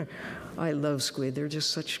hugger. I love squid. They're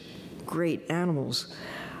just such great animals.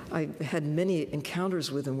 I've had many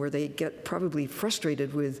encounters with them where they get probably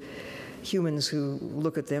frustrated with humans who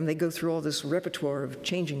look at them. They go through all this repertoire of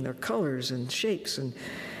changing their colors and shapes, and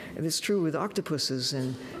it's true with octopuses,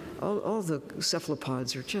 and all the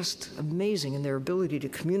cephalopods are just amazing in their ability to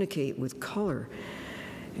communicate with color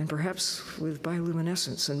and perhaps with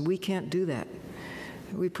bioluminescence, and we can't do that.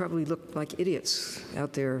 We probably look like idiots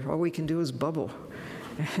out there. All we can do is bubble.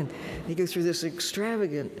 And they go through this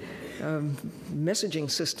extravagant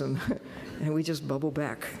messaging system, and we just bubble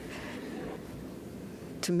back.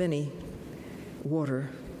 To many, water,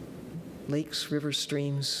 lakes, rivers,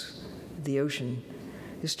 streams, the ocean,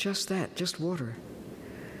 is just that, just water.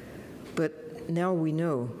 But now we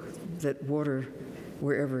know that water,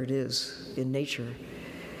 wherever it is in nature,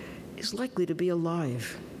 is likely to be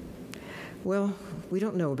alive. Well, we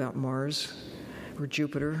don't know about Mars or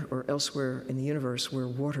Jupiter or elsewhere in the universe where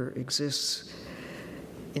water exists,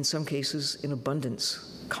 in some cases in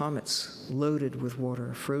abundance, comets loaded with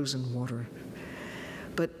water, frozen water.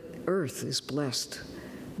 But Earth is blessed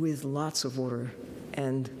with lots of water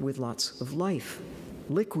and with lots of life.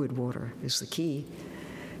 Liquid water is the key.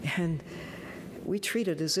 And we treat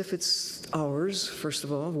it as if it's ours. First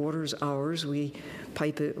of all, water is ours. We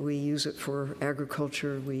pipe it, we use it for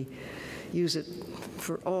agriculture, we use it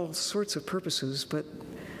for all sorts of purposes, but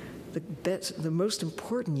the most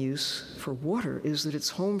important use for water is that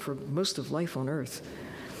it's home for most of life on Earth.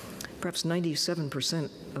 Perhaps 97%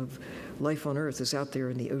 of life on Earth is out there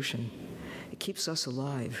in the ocean. It keeps us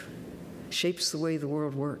alive, shapes the way the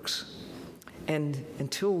world works. And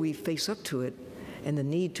until we face up to it and the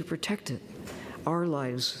need to protect it, our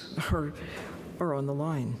lives are on the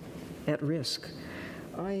line, at risk.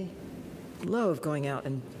 I love going out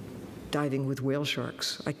and diving with whale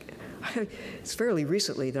sharks. It's fairly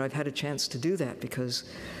recently that I've had a chance to do that, because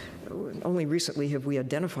only recently have we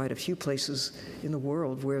identified a few places in the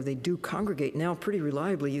world where they do congregate now pretty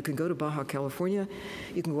reliably. You can go to Baja California,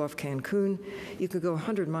 you can go off Cancun, you can go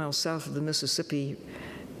 100 miles south of the Mississippi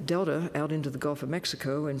Delta out into the Gulf of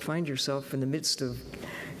Mexico and find yourself in the midst of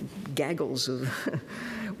gaggles of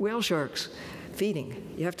whale sharks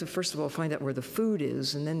feeding. You have to first of all find out where the food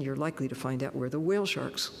is, and then you're likely to find out where the whale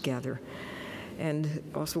sharks gather. And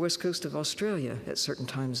off the west coast of Australia at certain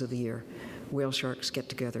times of the year, whale sharks get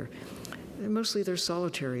together. And mostly they're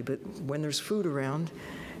solitary, but when there's food around,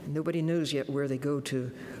 nobody knows yet where they go to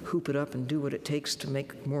hoop it up and do what it takes to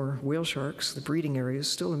make more whale sharks. The breeding area is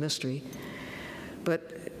still a mystery.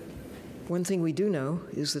 But one thing we do know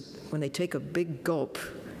is that when they take a big gulp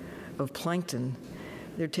of plankton,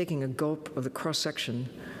 they're taking a gulp of the cross-section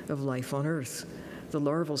of life on Earth, the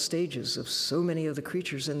larval stages of so many of the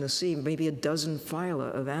creatures in the sea. Maybe a dozen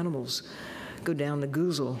phyla of animals go down the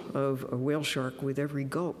goozle of a whale shark with every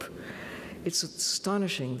gulp. It's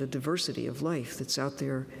astonishing, the diversity of life that's out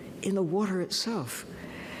there in the water itself.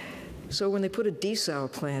 So when they put a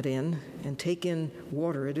desal plant in and take in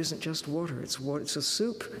water, it isn't just water, it's a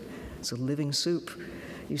soup. It's a living soup.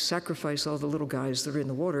 You sacrifice all the little guys that are in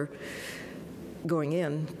the water going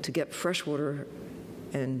in to get fresh water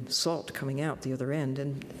and salt coming out the other end.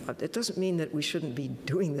 And it doesn't mean that we shouldn't be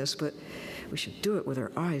doing this, but we should do it with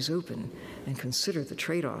our eyes open and consider the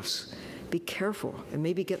trade-offs. Be careful and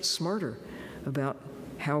maybe get smarter about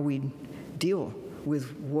how we deal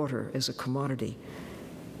with water as a commodity.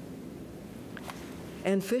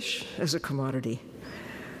 And fish as a commodity.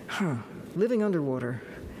 Living underwater.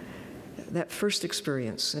 That first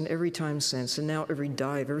experience, and every time since, and now every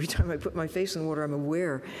dive, every time I put my face in the water, I'm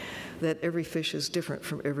aware that every fish is different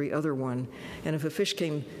from every other one. And if a fish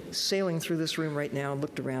came sailing through this room right now and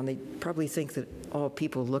looked around, they'd probably think that all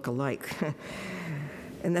people look alike.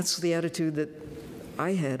 And that's the attitude that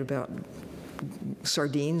I had about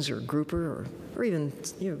sardines or grouper or even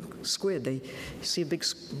squid. You see a big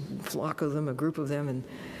flock of them, a group of them, and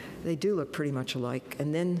they do look pretty much alike.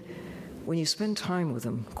 And then when you spend time with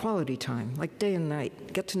them, quality time, like day and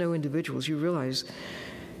night, get to know individuals, you realize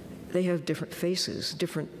they have different faces,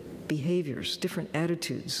 different behaviors, different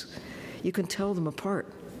attitudes. You can tell them apart.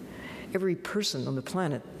 Every person on the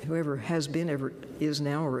planet, whoever has been, ever is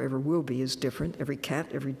now, or ever will be, is different. Every cat,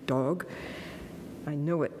 every dog. I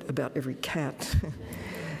know it about every cat.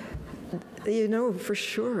 You know, for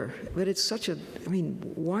sure. But it's such a, I mean,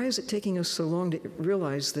 why is it taking us so long to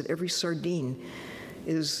realize that every sardine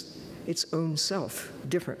is its own self,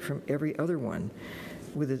 different from every other one,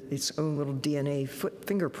 with its own little DNA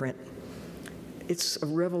fingerprint? It's a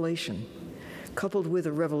revelation, coupled with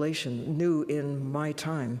a revelation new in my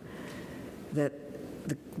time, that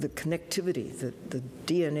the connectivity, the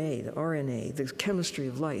DNA, the RNA, the chemistry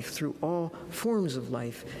of life through all forms of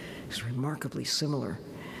life is remarkably similar.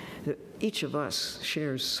 Each of us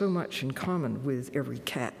shares so much in common with every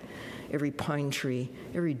cat, every pine tree,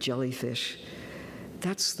 every jellyfish.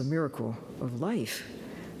 That's the miracle of life,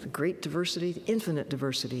 the great diversity, the infinite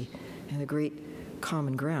diversity, and the great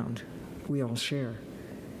common ground we all share.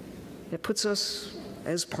 It puts us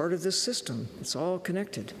as part of this system. It's all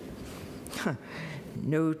connected.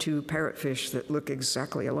 No two parrotfish that look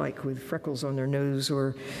exactly alike with freckles on their nose,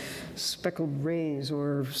 or speckled rays,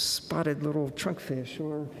 or spotted little trunkfish,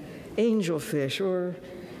 or angelfish, or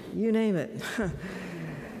you name it.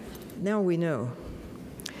 Now we know.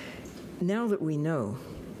 Now that we know,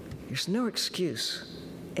 there's no excuse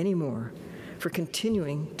anymore for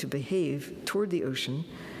continuing to behave toward the ocean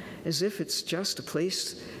as if it's just a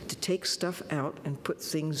place to take stuff out and put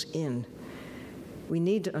things in. We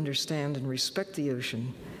need to understand and respect the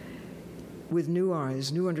ocean with new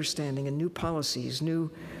eyes, new understanding, and new policies, new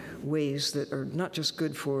ways that are not just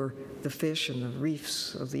good for the fish and the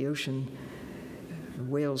reefs of the ocean,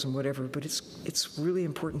 whales and whatever, but it's really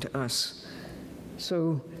important to us.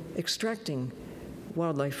 So extracting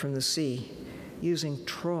wildlife from the sea, using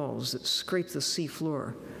trawls that scrape the sea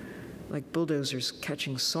floor, like bulldozers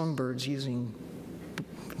catching songbirds in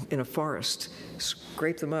a forest,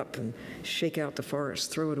 scrape them up and shake out the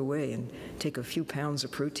forest, throw it away, and take a few pounds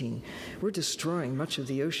of protein. We're destroying much of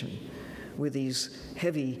the ocean with these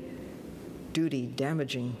heavy-duty,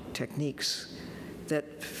 damaging techniques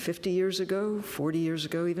that 50 years ago, 40 years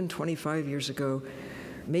ago, even 25 years ago,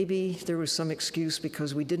 maybe there was some excuse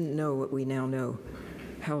because we didn't know what we now know,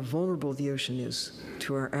 how vulnerable the ocean is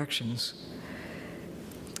to our actions.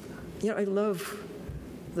 You know, I love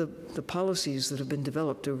the policies that have been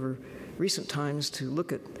developed over recent times to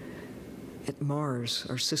look at Mars,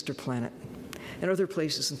 our sister planet, and other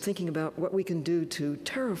places, and thinking about what we can do to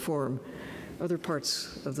terraform other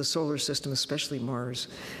parts of the solar system, especially Mars.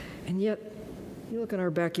 And yet, you look in our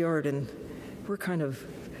backyard and we're kind of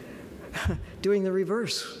doing the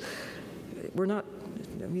reverse. We're not,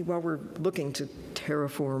 I mean, while we're looking to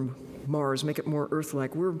terraform Mars, make it more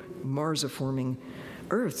Earth-like, we're Marsiforming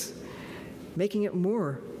Earth, making it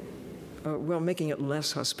more, making it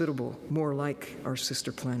less hospitable, more like our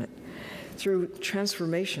sister planet, through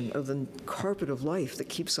transformation of the carpet of life that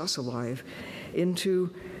keeps us alive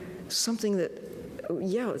into something that,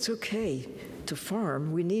 yeah, it's okay to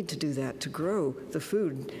farm. We need to do that, to grow the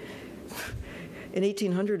food. In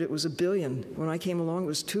 1800, it was 1 billion. When I came along, it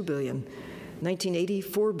was 2 billion. 1980,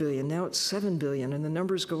 4 billion. Now it's 7 billion, and the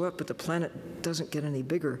numbers go up, but the planet doesn't get any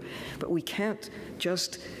bigger. But we can't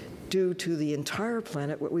just do to the entire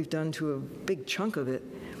planet what we've done to a big chunk of it,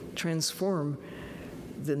 transform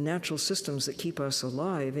the natural systems that keep us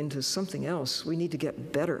alive into something else. We need to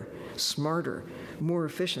get better, smarter, more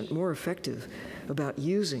efficient, more effective about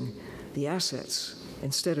using the assets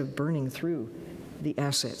instead of burning through the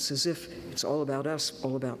assets as if it's all about us,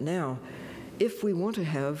 all about now, if we want to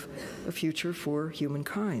have a future for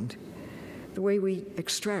humankind. The way we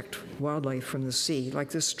extract wildlife from the sea, like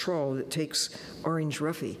this trawl that takes orange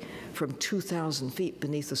roughy from 2,000 feet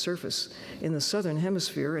beneath the surface in the southern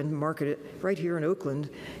hemisphere and market it right here in Oakland,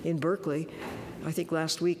 in Berkeley. I think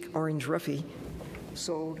last week, orange roughy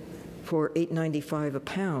sold for $8.95 a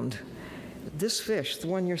pound. This fish, the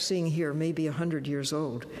one you're seeing here, may be 100 years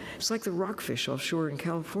old. It's like the rockfish offshore in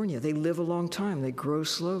California. They live a long time. They grow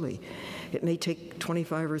slowly. It may take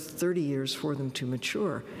 25 or 30 years for them to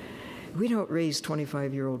mature. We don't raise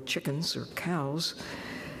 25-year-old chickens or cows.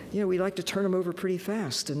 You know, we like to turn them over pretty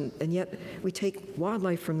fast, and yet we take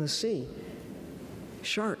wildlife from the sea,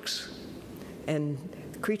 sharks, and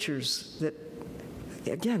creatures that,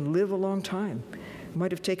 again, live a long time.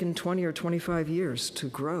 Might have taken 20 or 25 years to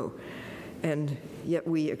grow, and yet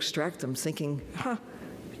we extract them thinking,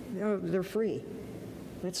 they're free.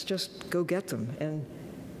 Let's just go get them. And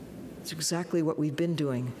it's exactly what we've been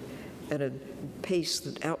doing at a pace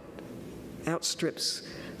that outstrips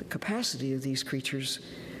the capacity of these creatures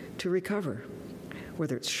to recover,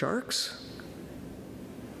 whether it's sharks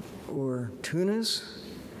or tunas.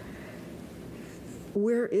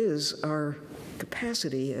 Where is our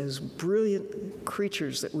capacity as brilliant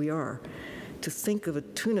creatures that we are to think of a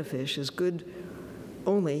tuna fish as good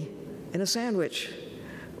only in a sandwich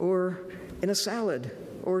or in a salad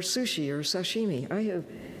or sushi or sashimi. I have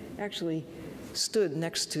actually stood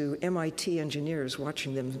next to MIT engineers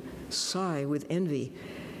watching them sigh with envy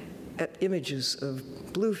at images of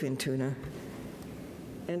bluefin tuna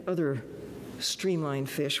and other streamlined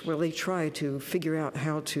fish while they try to figure out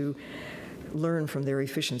how to learn from their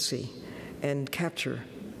efficiency and capture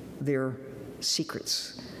their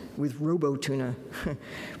secrets with robo-tuna,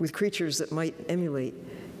 with creatures that might emulate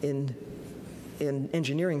in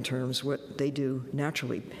engineering terms what they do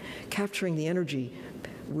naturally, capturing the energy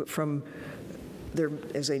from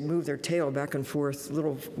as they move their tail back and forth,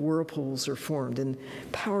 little whirlpools are formed and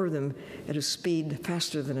power them at a speed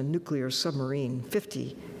faster than a nuclear submarine,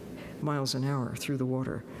 50 miles an hour through the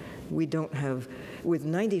water. We don't have, with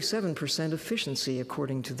 97% efficiency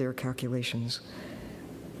according to their calculations.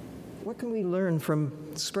 What can we learn from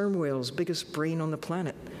sperm whales, biggest brain on the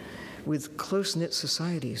planet, with close-knit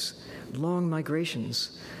societies, long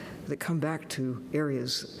migrations that come back to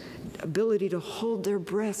areas, ability to hold their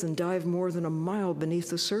breath and dive more than a mile beneath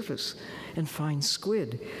the surface and find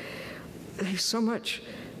squid. There's so much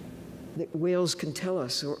that whales can tell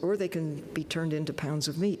us, or they can be turned into pounds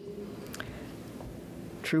of meat.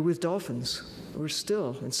 True with dolphins. We're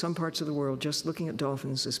still, in some parts of the world, just looking at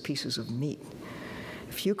dolphins as pieces of meat.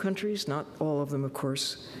 A few countries, not all of them, of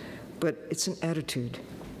course, but it's an attitude.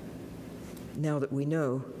 Now that we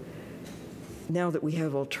know, now that we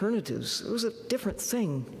have alternatives, it was a different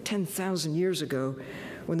thing 10,000 years ago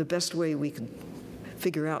when the best way we could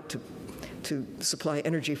figure out to supply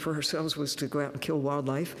energy for ourselves was to go out and kill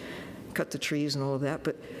wildlife, cut the trees and all of that,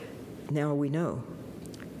 but now we know.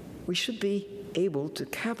 We should be able to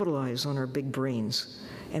capitalize on our big brains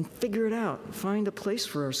and figure it out, find a place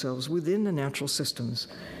for ourselves within the natural systems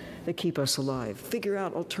that keep us alive, figure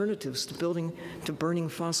out alternatives to burning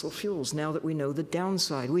fossil fuels now that we know the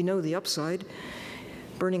downside. We know the upside.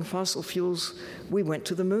 Burning fossil fuels, we went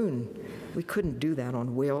to the moon. We couldn't do that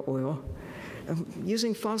on whale oil.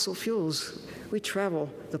 Using fossil fuels, we travel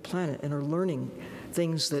the planet and are learning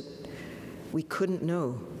things that we couldn't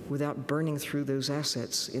know without burning through those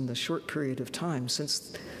assets in the short period of time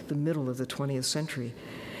since the middle of the 20th century.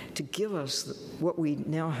 To give us what we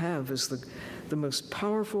now have is the most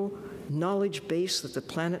powerful knowledge base that the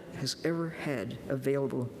planet has ever had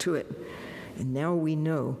available to it. And now we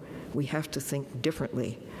know we have to think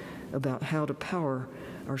differently about how to power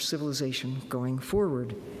our civilization going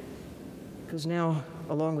forward. Because now,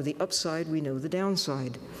 along with the upside, we know the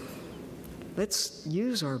downside. Let's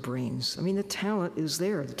use our brains. I mean, the talent is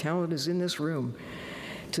there. The talent is in this room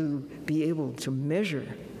to be able to measure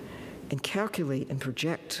and calculate and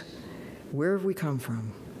project where have we come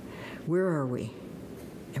from, where are we,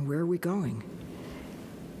 and where are we going.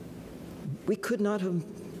 We could not have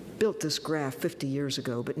built this graph 50 years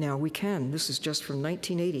ago, but now we can. This is just from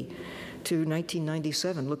 1980 to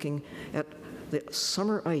 1997, looking at the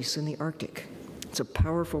summer ice in the Arctic. It's a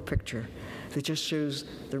powerful picture that just shows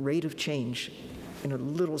the rate of change in a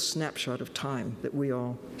little snapshot of time that we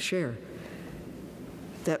all share.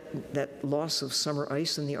 That loss of summer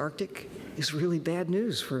ice in the Arctic is really bad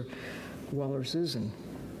news for walruses and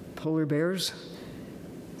polar bears.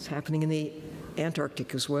 It's happening in the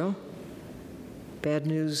Antarctic as well. Bad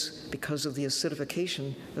news because of the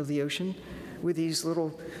acidification of the ocean with these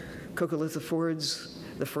little coccolithophorids,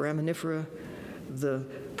 the foraminifera, the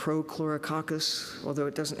Prochlorococcus, although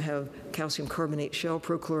it doesn't have calcium carbonate shell.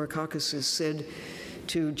 Prochlorococcus is said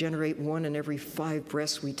to generate 1 in every 5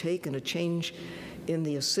 breaths we take, and a change in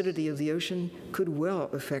the acidity of the ocean could well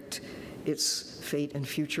affect its fate and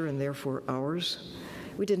future, and therefore ours.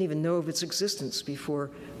 We didn't even know of its existence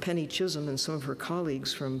before Penny Chisholm and some of her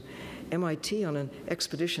colleagues from MIT on an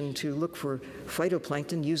expedition to look for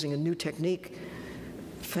phytoplankton using a new technique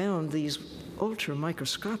found these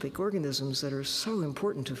ultra-microscopic organisms that are so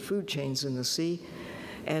important to food chains in the sea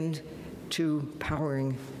and to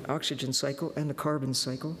powering oxygen cycle and the carbon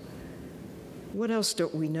cycle. What else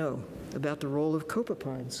don't we know about the role of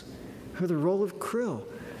copepods or the role of krill?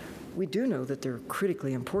 We do know that they're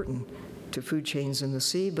critically important to food chains in the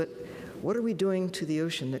sea, but what are we doing to the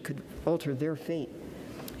ocean that could alter their fate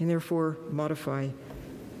and therefore modify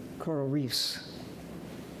coral reefs?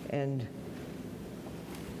 And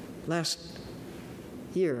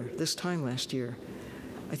this time last year,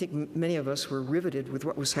 I think many of us were riveted with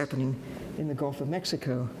what was happening in the Gulf of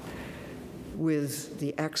Mexico with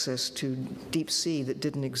the access to deep sea that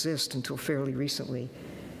didn't exist until fairly recently,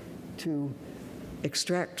 to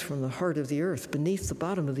extract from the heart of the earth, beneath the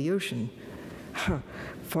bottom of the ocean,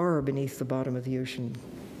 far beneath the bottom of the ocean,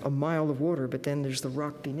 a mile of water, but then there's the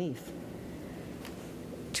rock beneath,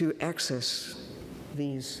 to access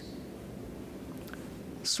these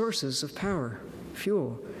sources of power,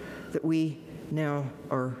 fuel, that we now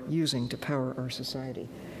are using to power our society,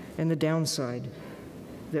 and the downside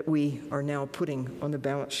that we are now putting on the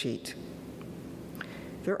balance sheet.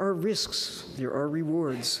 There are risks, there are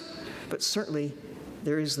rewards, but certainly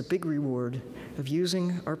there is the big reward of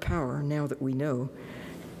using our power, now that we know,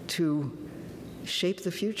 to shape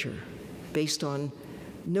the future based on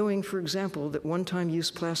knowing, for example, that one-time use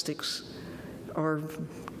plastics are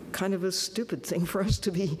kind of a stupid thing for us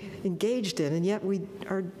to be engaged in, and yet we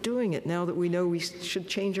are doing it now that we know we should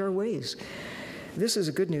change our ways. This is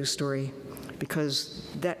a good news story because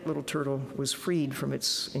that little turtle was freed from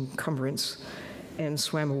its encumbrance and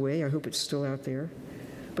swam away. I hope it's still out there.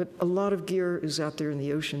 But a lot of gear is out there in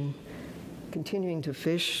the ocean, continuing to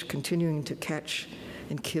fish, continuing to catch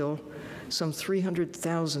and kill. Some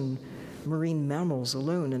 300,000 marine mammals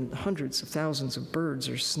alone, and hundreds of thousands of birds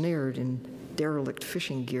are snared in derelict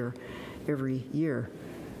fishing gear every year.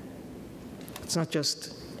 It's not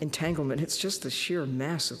just entanglement, it's just the sheer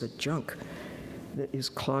mass of the junk that is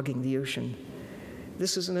clogging the ocean.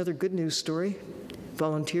 This is another good news story.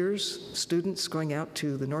 Volunteers, students going out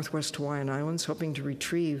to the Northwest Hawaiian Islands, helping to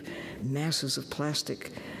retrieve masses of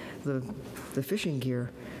plastic, the fishing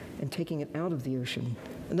gear, and taking it out of the ocean.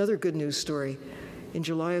 Another good news story. In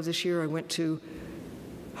July of this year, I went to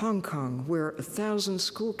Hong Kong, where 1,000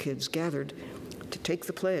 school kids gathered to take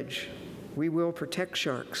the pledge. We will protect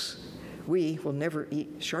sharks. We will never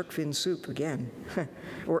eat shark fin soup again,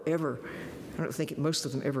 or ever. I don't think most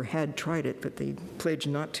of them ever had tried it, but they pledged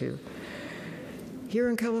not to. Here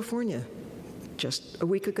in California, just a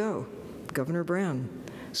week ago, Governor Brown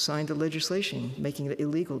signed a legislation making it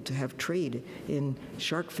illegal to have trade in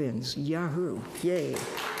shark fins. Yahoo! Yay!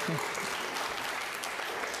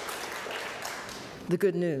 The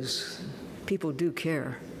good news, people do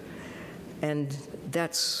care. And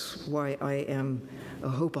that's why I am a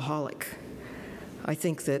hopeaholic. I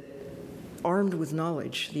think that armed with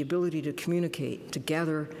knowledge, the ability to communicate, to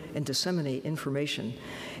gather and disseminate information,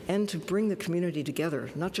 and to bring the community together,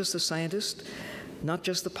 not just the scientists, not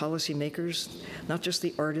just the policymakers, not just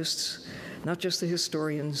the artists, not just the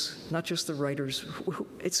historians, not just the writers,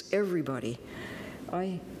 it's everybody.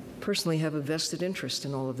 I personally have a vested interest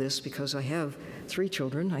in all of this because I have 3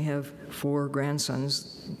 children, I have 4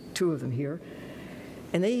 grandsons, 2 of them here,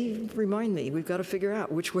 and they remind me, we've got to figure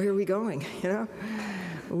out which way are we going, you know?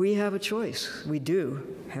 We have a choice. We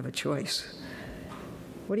do have a choice.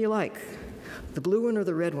 What do you like? The blue one or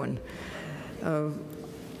the red one?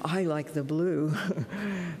 I like the blue.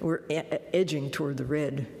 We're edging toward the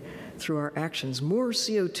red through our actions. More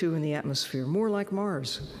CO2 in the atmosphere, more like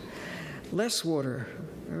Mars. Less water,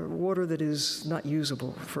 water that is not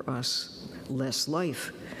usable for us. Less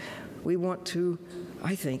life. We want to,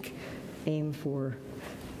 I think, aim for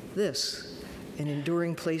this, an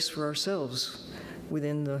enduring place for ourselves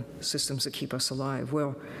within the systems that keep us alive.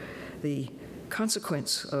 Well, the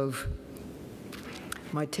consequence of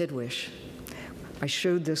my TED Wish, I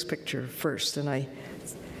showed this picture first, and I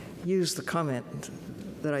used the comment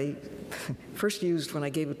that I first used when I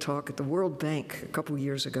gave a talk at the World Bank a couple of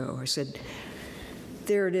years ago. I said,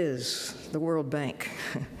 there it is, the World Bank.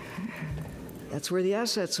 That's where the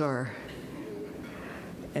assets are.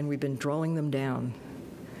 And we've been drawing them down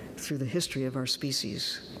through the history of our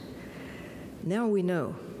species. Now we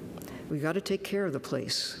know we've got to take care of the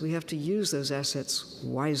place. We have to use those assets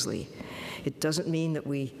wisely. It doesn't mean that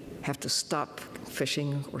we have to stop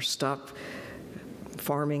fishing or stop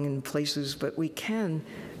farming in places, but we can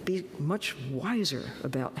be much wiser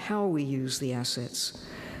about how we use the assets.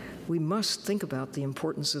 We must think about the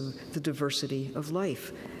importance of the diversity of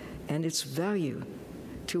life and its value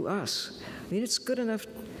to us. I mean, it's good enough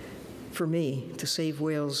for me to save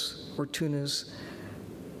whales or tunas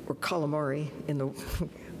or calamari in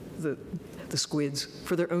the squids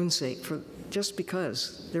for their own sake, just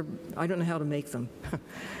because I don't know how to make them.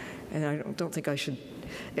 And I don't think I should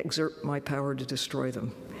exert my power to destroy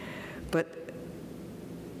them. But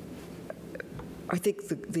I think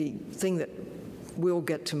the thing that will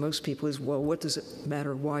get to most people is, well, what does it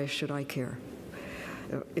matter? Why should I care?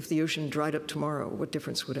 If the ocean dried up tomorrow, what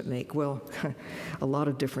difference would it make? Well, a lot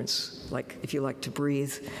of difference. Like if you like to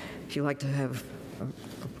breathe, if you like to have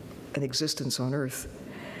an existence on Earth.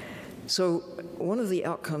 So one of the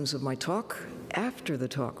outcomes of my talk,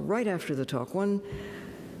 right after the talk, one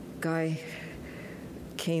guy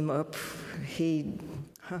came up. He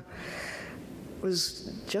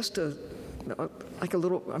was just like a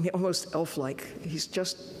little, I mean, almost elf-like. He's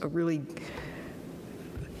just a really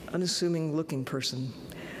unassuming looking person.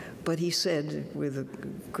 But he said with a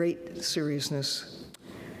great seriousness,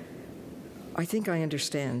 "I think I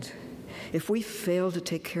understand. If we fail to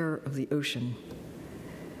take care of the ocean,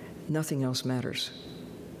 nothing else matters.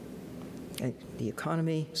 The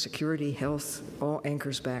economy, security, health, all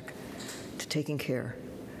anchors back to taking care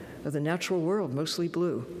of the natural world, mostly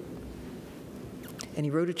blue." And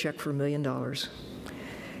he wrote a check for $1 million.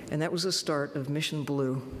 And that was the start of Mission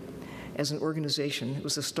Blue as an organization. It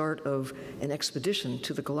was the start of an expedition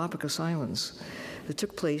to the Galapagos Islands that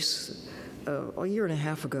took place a year and a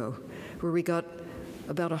half ago, where we got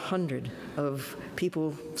about 100 of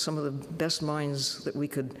people, some of the best minds that we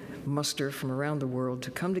could muster from around the world,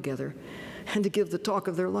 to come together and to give the talk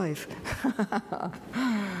of their life.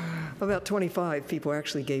 About 25 people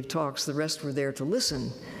actually gave talks. The rest were there to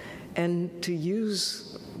listen and to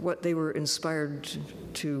use what they were inspired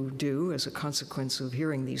to do as a consequence of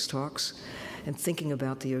hearing these talks and thinking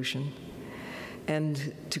about the ocean,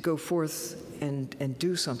 and to go forth and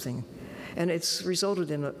do something. And it's resulted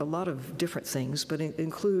in a lot of different things, but it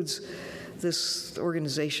includes this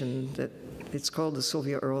organization that it's called the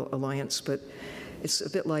Sylvia Earle Alliance, but it's a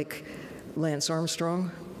bit like Lance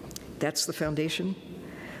Armstrong. That's the foundation.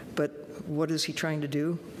 But what is he trying to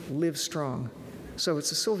do? Live strong. So it's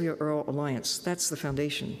the Sylvia Earle Alliance. That's the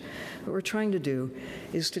foundation. What we're trying to do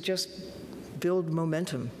is to just build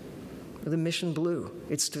momentum. The Mission Blue.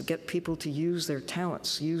 It's to get people to use their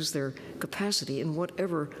talents, use their capacity in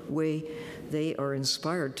whatever way they are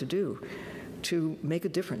inspired to do, to make a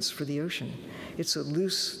difference for the ocean. It's a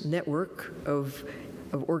loose network of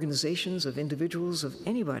organizations, of individuals, of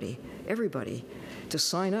anybody, everybody, to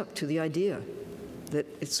sign up to the idea that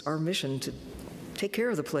it's our mission to take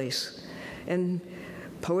care of the place. And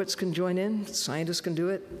poets can join in, scientists can do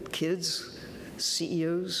it, kids,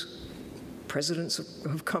 CEOs, presidents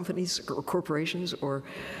of companies or corporations or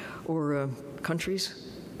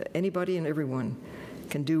countries. Anybody and everyone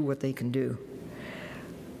can do what they can do.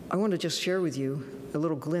 I want to just share with you a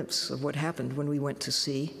little glimpse of what happened when we went to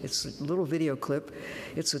sea. It's a little video clip.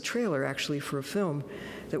 It's a trailer, actually, for a film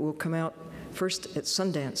that will come out first at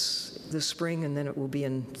Sundance this spring, and then it will be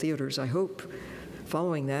in theaters, I hope,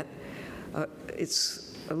 following that.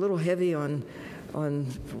 It's a little heavy on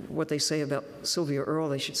what they say about Sylvia Earle.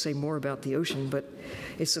 They should say more about the ocean, but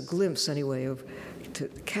it's a glimpse, anyway, to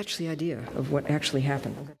catch the idea of what actually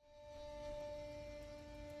happened.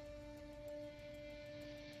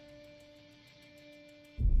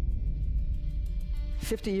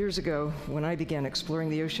 50 years ago, when I began exploring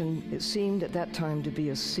the ocean, it seemed at that time to be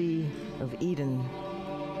a sea of Eden.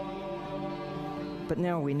 But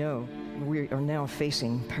now we know. We are now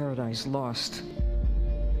facing paradise lost.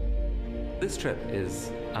 This trip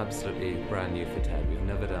is absolutely brand new for Ted. We've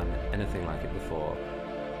never done anything like it before.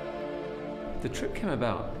 The trip came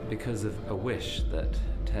about because of a wish that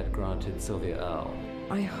Ted granted Sylvia Earle.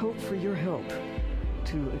 I hope for your help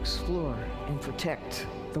to explore and protect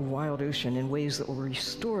the wild ocean in ways that will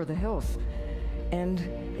restore the health, and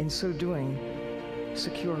in so doing,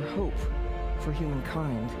 secure hope for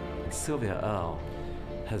humankind. Sylvia Earle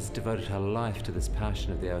has devoted her life to this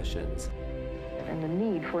passion of the oceans. And the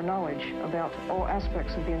need for knowledge about all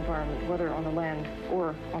aspects of the environment, whether on the land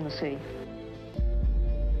or on the sea.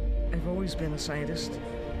 I've always been a scientist.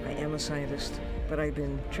 I am a scientist, but I've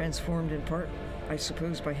been transformed in part, I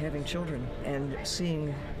suppose, by having children and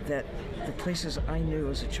seeing that the places I knew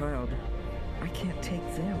as a child, I can't take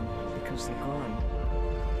them because they're gone.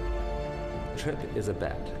 The trip is a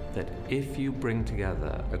bet that if you bring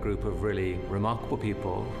together a group of really remarkable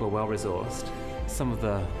people who are well-resourced, some of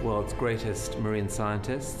the world's greatest marine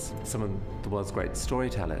scientists, some of the world's great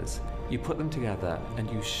storytellers, you put them together and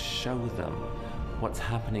you show them what's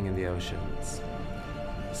happening in the oceans,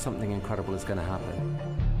 something incredible is going to happen.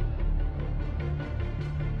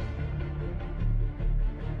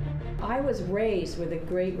 I was raised with a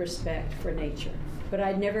great respect for nature, but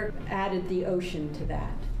I'd never added the ocean to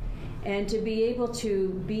that. And to be able to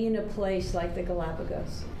be in a place like the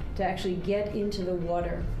Galapagos, to actually get into the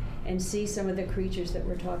water and see some of the creatures that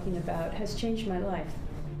we're talking about has changed my life.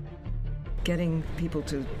 Getting people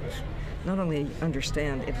to not only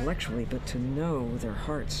understand intellectually, but to know with their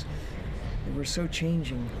hearts that we're so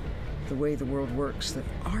changing the way the world works that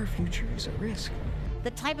our future is at risk.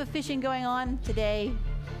 The type of fishing going on today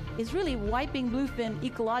is really wiping bluefin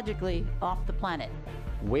ecologically off the planet.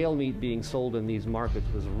 Whale meat being sold in these markets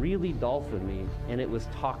was really dolphin meat, and it was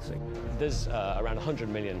toxic. There's around 100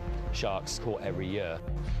 million sharks caught every year,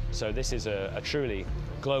 so this is a truly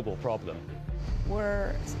global problem.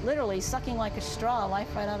 We're literally sucking like a straw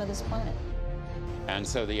life right out of this planet. And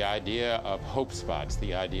so the idea of hope spots,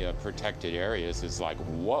 the idea of protected areas is like,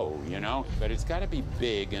 whoa, you know? But it's got to be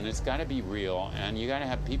big and it's got to be real, and you got to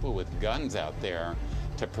have people with guns out there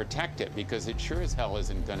to protect it, because it sure as hell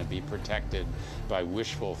isn't going to be protected by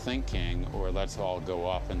wishful thinking or let's all go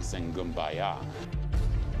off and sing Kumbaya.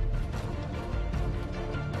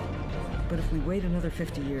 But if we wait another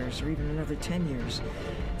 50 years or even another 10 years,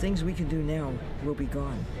 things we can do now will be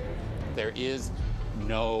gone. There is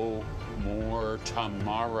no more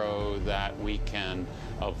tomorrow that we can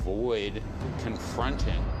avoid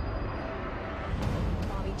confronting.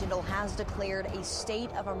 Regional has declared a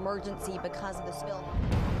state of emergency because of the spill.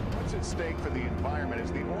 What's at stake for the environment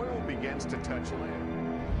as the oil begins to touch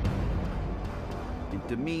land? And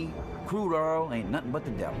to me, crude oil ain't nothing but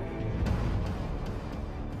the devil.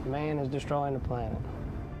 Man is destroying the planet.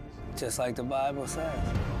 Just like the Bible says.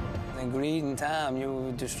 In greed and time, you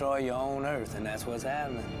will destroy your own earth, and that's what's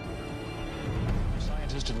happening.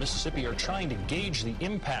 Scientists in Mississippi are trying to gauge the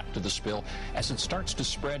impact of the spill as it starts to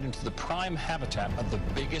spread into the prime habitat of the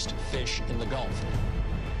biggest fish in the Gulf.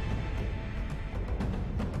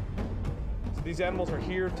 So these animals are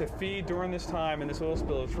here to feed during this time, and this oil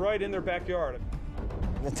spill is right in their backyard.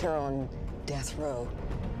 They're on death row.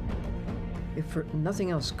 If nothing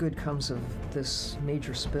else good comes of this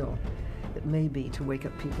major spill, it may be to wake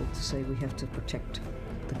up people to say we have to protect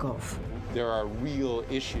the Gulf. There are real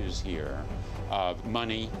issues here of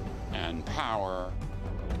money and power.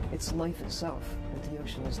 It's life itself that the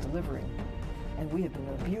ocean is delivering, and we have been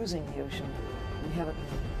abusing the ocean. We haven't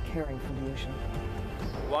been caring for the ocean.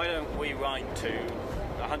 Why don't we write to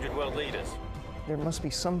 100 world leaders? There must be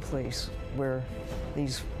some place where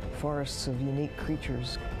these forests of unique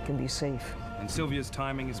creatures can be safe. And Sylvia's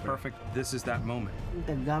timing is perfect. This is that moment.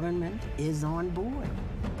 The government is on board.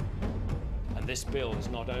 And this bill is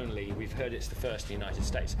not only, we've heard it's the first in the United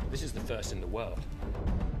States, this is the first in the world.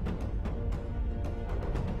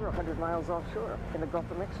 We're 100 miles offshore in the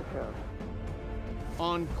Gulf of Mexico.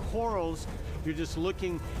 On corals, you're just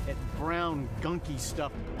looking at brown, gunky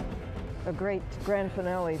stuff. A great grand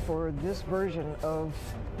finale for this version of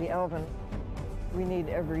the Alvin. We need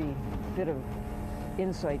every bit of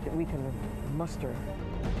insight that we can muster.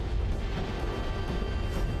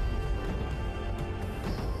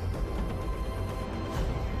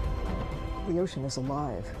 The ocean is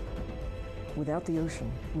alive. Without the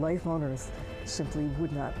ocean, life on Earth simply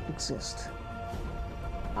would not exist.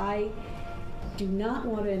 I do not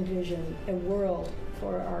want to envision a world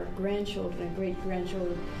for our grandchildren and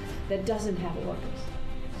great-grandchildren that doesn't have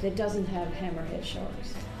orcas, that doesn't have hammerhead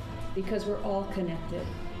sharks, because we're all connected.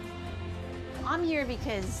 I'm here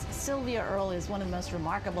because Sylvia Earle is one of the most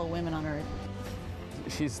remarkable women on Earth.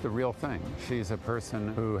 She's the real thing. She's a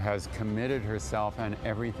person who has committed herself and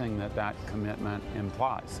everything that that commitment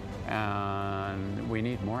implies. And we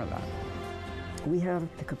need more of that. We have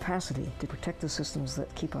the capacity to protect the systems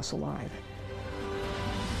that keep us alive.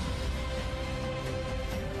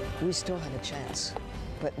 We still have a chance,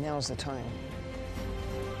 but now's the time.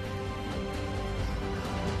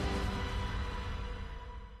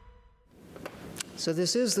 So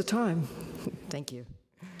this is the time. Thank you.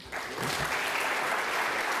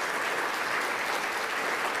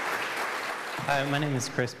 Hi, my name is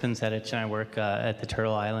Chris Pinsetich, and I work at the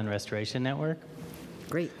Turtle Island Restoration Network.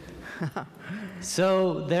 Great.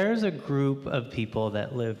 So there's a group of people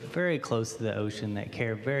that live very close to the ocean, that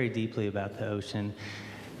care very deeply about the ocean,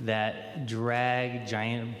 that drag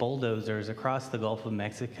giant bulldozers across the Gulf of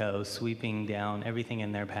Mexico, sweeping down everything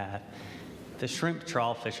in their path. The shrimp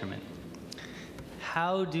trawl fishermen.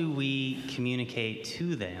 How do we communicate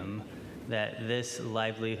to them that this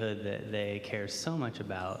livelihood that they care so much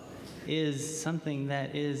about is something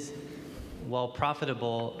that is, while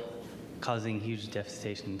profitable, causing huge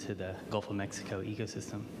devastation to the Gulf of Mexico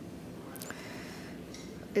ecosystem?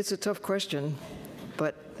 It's a tough question,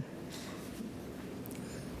 but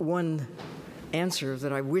one answer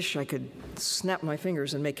that I wish I could snap my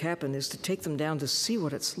fingers and make happen is to take them down to see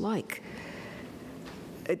what it's like.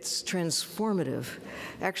 It's transformative.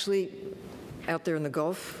 Actually, out there in the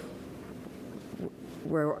Gulf,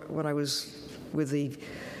 when I was with the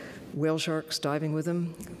whale sharks, diving with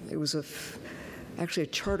them, it was actually a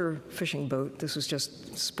charter fishing boat. This was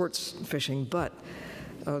just sports fishing, but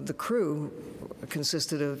the crew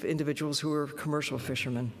consisted of individuals who were commercial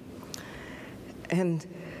fishermen. And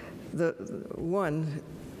the one,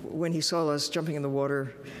 when he saw us jumping in the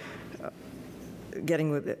water,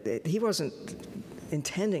 he wasn't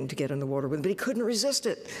intending to get in the water with him, but he couldn't resist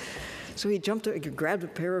it. So he grabbed a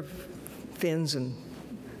pair of fins and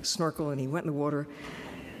snorkel, and he went in the water.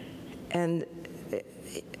 And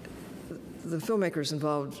The filmmakers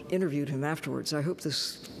involved interviewed him afterwards. I hope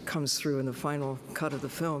this comes through in the final cut of the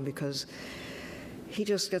film, because he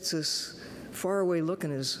just gets this faraway look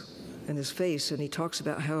in his face, and he talks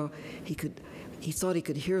about how he thought he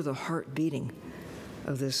could hear the heart beating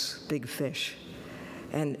of this big fish.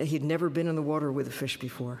 And he'd never been in the water with a fish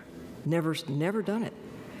before. Never done it.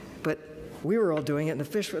 But we were all doing it, and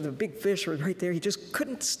the big fish was right there. He just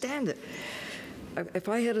couldn't stand it. If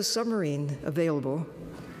I had a submarine available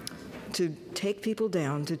to take people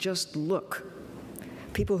down to just look,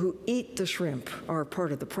 people who eat the shrimp are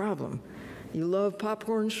part of the problem. You love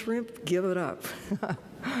popcorn shrimp? Give it up.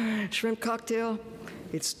 Shrimp cocktail?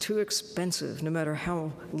 It's too expensive, no matter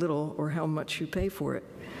how little or how much you pay for it.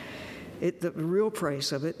 The real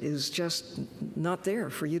price of it is just not there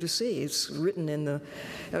for you to see. It's written in the...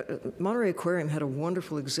 Monterey Aquarium had a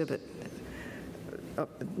wonderful exhibit,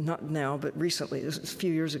 not now, but recently, this was a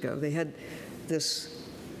few years ago. They had this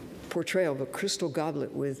portrayal of a crystal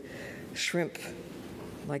goblet with shrimp,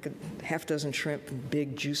 like a half dozen shrimp,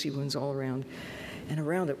 big, juicy ones all around. And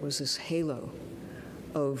around it was this halo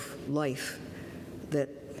of life that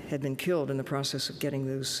had been killed in the process of getting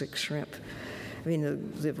those 6 shrimp. I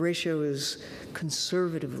mean, the ratio is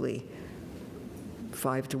conservatively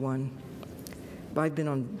 5 to 1. I've been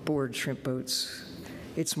on board shrimp boats.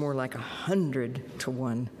 It's more like 100 to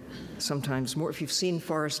 1, sometimes more. If you've seen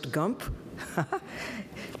Forrest Gump,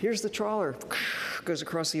 here's the trawler, goes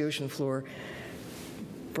across the ocean floor,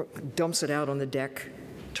 dumps it out on the deck,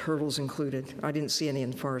 turtles included. I didn't see any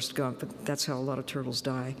in Forrest Gump, but that's how a lot of turtles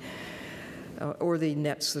die. Or the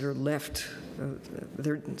nets that are left.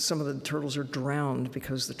 Some of the turtles are drowned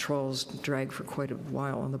because the trawls drag for quite a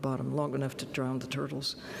while on the bottom, long enough to drown the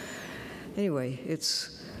turtles. Anyway,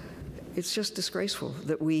 it's just disgraceful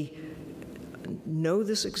that we know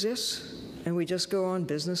this exists and we just go on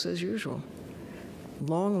business as usual.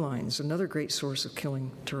 Long lines, another great source of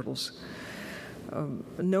killing turtles.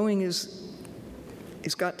 Knowing is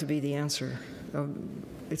got to be the answer.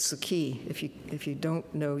 It's the key. If you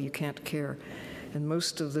don't know, you can't care. And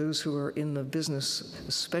most of those who are in the business,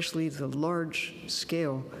 especially the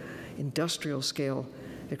large-scale, industrial-scale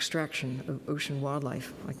extraction of ocean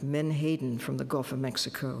wildlife, like Menhaden from the Gulf of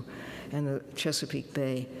Mexico and the Chesapeake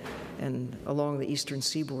Bay and along the eastern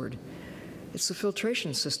seaboard, it's the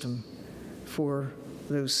filtration system for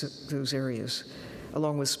those areas,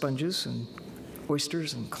 along with sponges and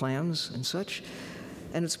oysters and clams and such.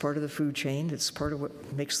 And it's part of the food chain. It's part of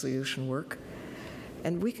what makes the ocean work.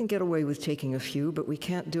 And we can get away with taking a few, but we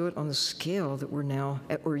can't do it on the scale that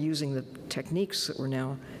we're using the techniques that we're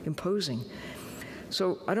now imposing.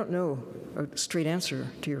 So I don't know a straight answer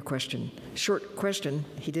to your question. Short question,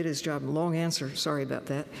 he did his job. Long answer, sorry about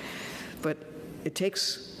that. But it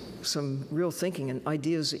takes some real thinking and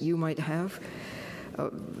ideas that you might have.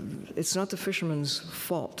 It's not the fishermen's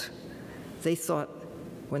fault. They thought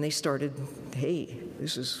when they started, hey,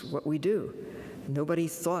 this is what we do. Nobody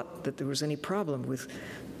thought that there was any problem with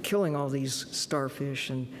killing all these starfish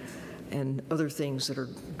and other things that are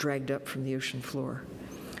dragged up from the ocean floor.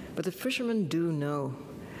 But the fishermen do know.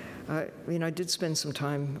 I did spend some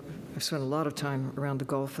time, I spent a lot of time around the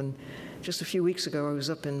Gulf, and just a few weeks ago I was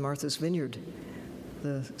up in Martha's Vineyard,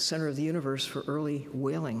 the center of the universe for early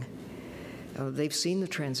whaling. They've seen the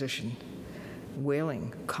transition,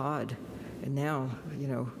 whaling, cod, and now,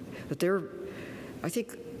 but they're, I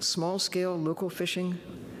think, small-scale local fishing,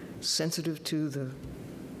 sensitive to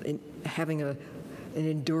having an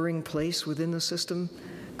enduring place within the system,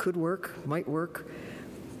 could work, might work,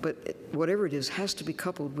 but whatever it is has to be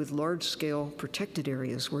coupled with large-scale protected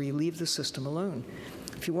areas where you leave the system alone.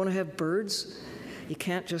 If you want to have birds, you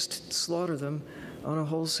can't just slaughter them on a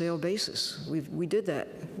wholesale basis. We did that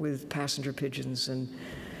with passenger pigeons and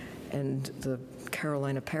the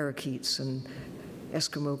Carolina parakeets and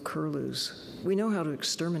Eskimo curlews. We know how to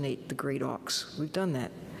exterminate the great auks. We've done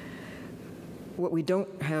that. What we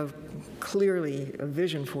don't have clearly a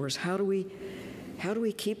vision for is how do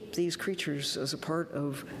we keep these creatures as a part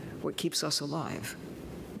of what keeps us alive?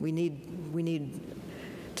 We need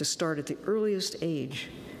to start at the earliest age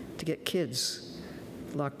to get kids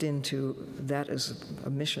locked into that as a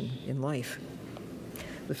mission in life.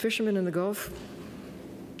 The fishermen in the Gulf,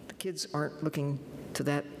 the kids aren't looking to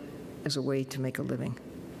that as a way to make a living.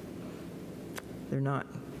 They're not.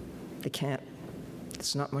 They can't.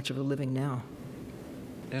 It's not much of a living now.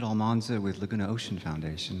 Ed Almanza with Laguna Ocean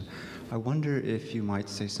Foundation. I wonder if you might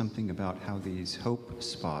say something about how these hope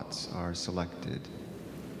spots are selected.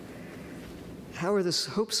 How are the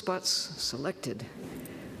hope spots selected?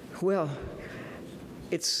 Well,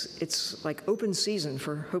 it's like open season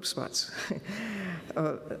for hope spots.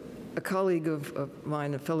 a colleague of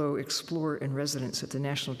mine, a fellow explorer in residence at the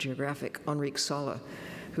National Geographic, Enrique Sala,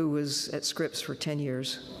 who was at Scripps for 10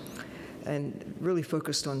 years and really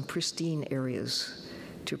focused on pristine areas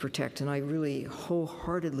to protect. And I really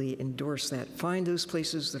wholeheartedly endorse that. Find those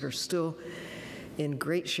places that are still in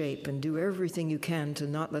great shape and do everything you can to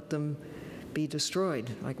not let them be destroyed,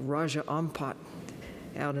 like Raja Ampat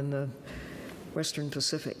out in the Western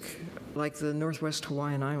Pacific, like the Northwest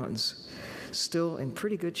Hawaiian Islands, still in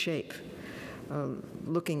pretty good shape.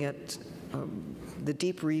 Looking at the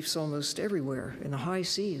deep reefs almost everywhere, in the high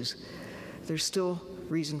seas, there's still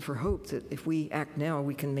reason for hope that if we act now,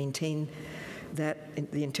 we can maintain the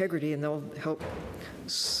integrity, and they'll help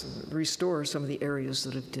restore some of the areas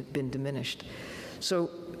that have been diminished. So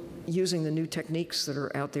using the new techniques that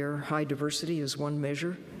are out there, high diversity is one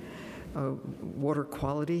measure, water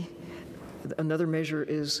quality. Another measure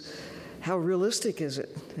is how realistic is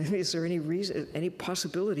it? Is there any reason, any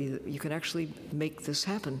possibility that you can actually make this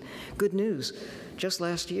happen? Good news, just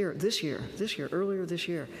earlier this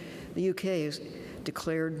year, the UK has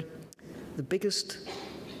declared the biggest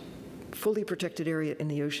fully protected area in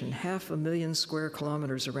the ocean, 500,000 square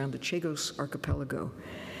kilometers around the Chagos Archipelago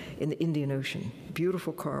in the Indian Ocean.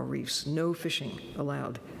 Beautiful coral reefs, no fishing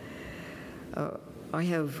allowed. I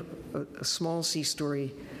have a small sea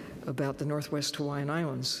story about the Northwest Hawaiian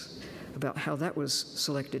Islands, about how that was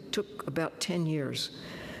selected. It took about 10 years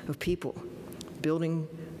of people building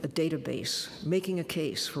a database, making a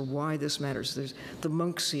case for why this matters. There's the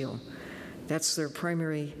monk seal. That's their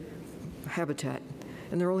primary habitat.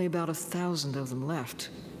 And there are only about 1,000 of them left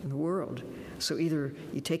in the world. So either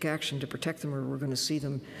you take action to protect them, or we're going to see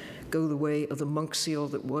them go the way of the monk seal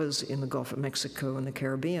that was in the Gulf of Mexico and the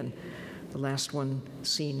Caribbean. The last one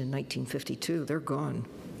seen in 1952. They're gone,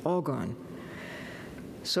 all gone.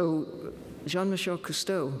 So Jean-Michel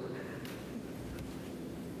Cousteau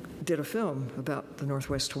did a film about the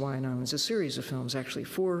Northwest Hawaiian Islands, a series of films, actually,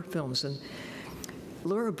 4 films. And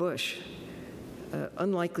Laura Bush,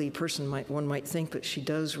 unlikely person one might think, but she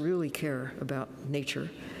does really care about nature.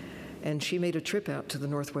 And she made a trip out to the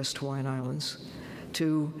Northwest Hawaiian Islands,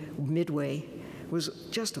 to Midway, was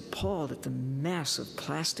just appalled at the mass of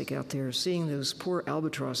plastic out there, seeing those poor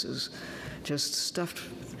albatrosses just stuffed,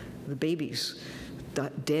 the babies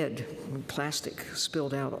dead, plastic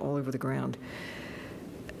spilled out all over the ground.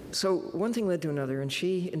 So one thing led to another, and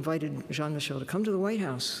she invited Jean-Michel to come to the White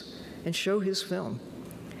House and show his film.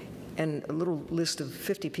 And a little list of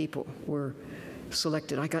 50 people were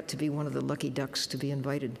selected. I got to be one of the lucky ducks to be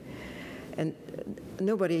invited. And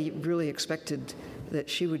nobody really expected that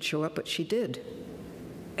she would show up, but she did.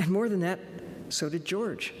 And more than that, so did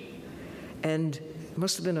George. And it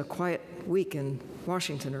must have been a quiet week in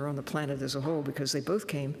Washington, or on the planet as a whole, because they both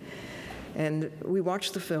came. And we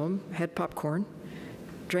watched the film, had popcorn,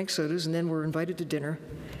 drank sodas, and then were invited to dinner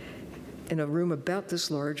in a room about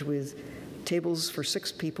this large with tables for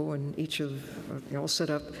 6 people, and each of, all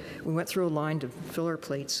set up. We went through a line to fill our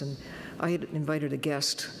plates, and I had invited a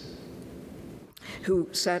guest who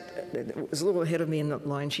was a little ahead of me in the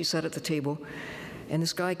line. She sat at the table, and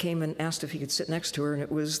this guy came and asked if he could sit next to her, and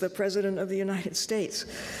it was the President of the United States.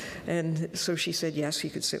 And so she said yes, he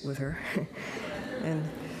could sit with her. And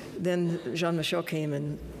then Jean-Michel came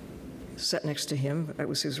and sat next to him. That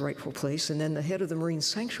was his rightful place. And then the head of the Marine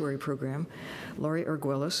Sanctuary Program, Laurie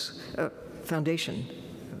Arguelles Foundation,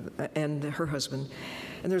 and her husband.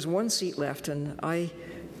 And there's one seat left, and I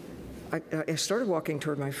started walking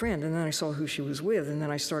toward my friend, and then I saw who she was with, and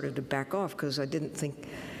then I started to back off because I didn't think,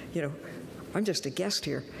 I'm just a guest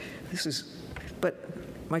here. But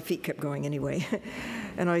my feet kept going anyway.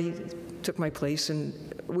 And I took my place, and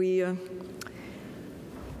we had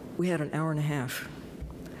an hour and a half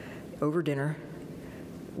over dinner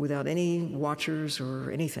without any watchers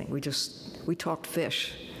or anything. We talked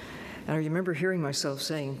fish. And I remember hearing myself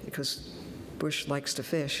saying, because Bush likes to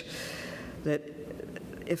fish, that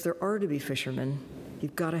if there are to be fishermen,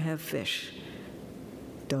 you've got to have fish.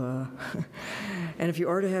 Duh. And if you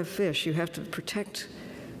are to have fish, you have to protect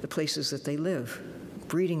the places that they live,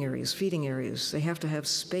 breeding areas, feeding areas. They have to have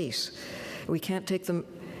space. We can't take them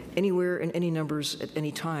anywhere in any numbers at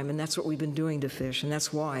any time, and that's what we've been doing to fish, and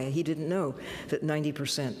that's why he didn't know that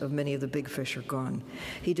 90% of many of the big fish are gone.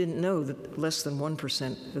 He didn't know that less than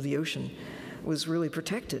 1% of the ocean was really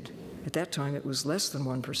protected. At that time, it was less than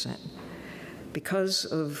 1%. Because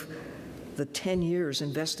of the 10 years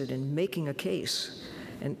invested in making a case,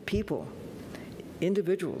 and people,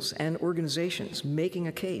 individuals and organizations making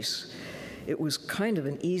a case, it was kind of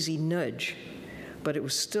an easy nudge, but it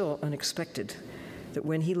was still unexpected that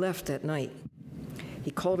when he left that night,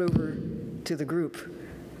 he called over to the group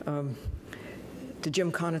to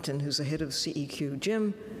Jim Connaughton, who's the head of CEQ,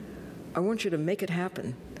 Jim, I want you to make it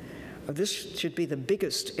happen. This should be the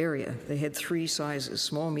biggest area. They had 3 sizes,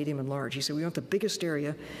 small, medium, and large. He said, we want the biggest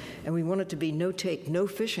area, and we want it to be no take, no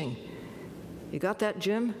fishing. You got that,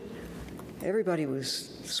 Jim? Everybody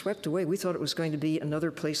was swept away. We thought it was going to be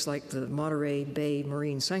another place like the Monterey Bay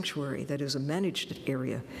Marine Sanctuary, that is a managed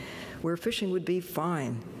area, where fishing would be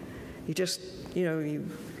fine. You just, you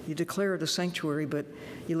declare it a sanctuary, but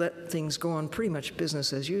you let things go on pretty much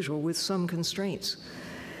business as usual with some constraints.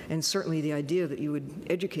 And certainly the idea that you would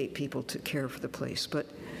educate people to care for the place. But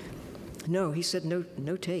no, he said no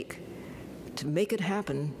take. To make it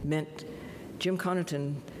happen meant Jim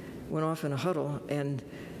Connaughton went off in a huddle and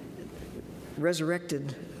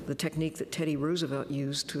resurrected the technique that Teddy Roosevelt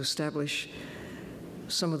used to establish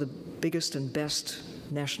some of the biggest and best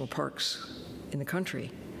national parks in the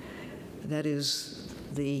country. That is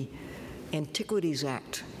the Antiquities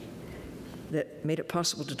Act that made it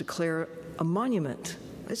possible to declare a monument.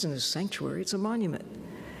 It isn't a sanctuary, it's a monument.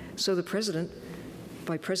 So the president,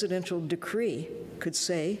 by presidential decree, could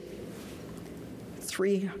say it's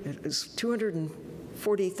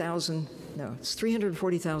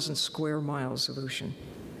 340,000 square miles of ocean.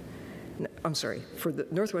 No, I'm sorry, for the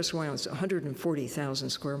Northwest Hawaiian Islands, 140,000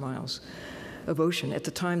 square miles of ocean. At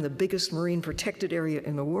the time, the biggest marine protected area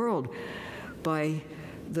in the world by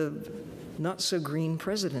the not-so-green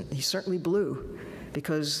president. He certainly blew,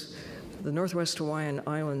 because the Northwest Hawaiian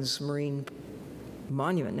Islands Marine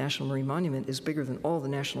Monument, National Marine Monument, is bigger than all the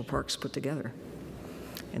national parks put together.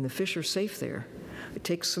 And the fish are safe there. It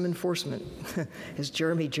takes some enforcement. As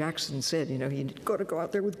Jeremy Jackson said, you've got to go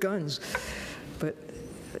out there with guns.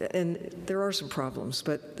 And there are some problems,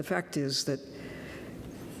 but the fact is that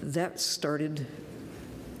started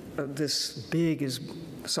this big is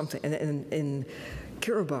something. And in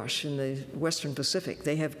Kiribati, in the Western Pacific,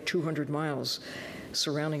 they have 200 miles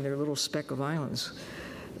surrounding their little speck of islands.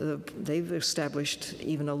 They've established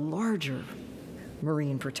even a larger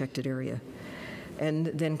marine protected area. And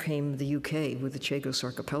then came the UK with the Chagos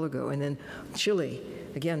Archipelago, and then Chile.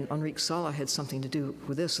 Again, Enrique Sala had something to do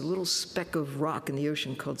with this, a little speck of rock in the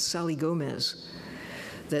ocean called Sally Gomez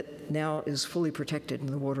that now is fully protected in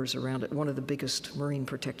the waters around it, one of the biggest marine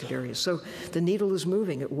protected areas. So the needle is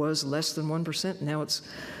moving. It was less than 1%, now it's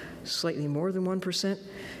slightly more than 1%,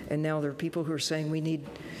 and now there are people who are saying we need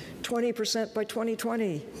 20% by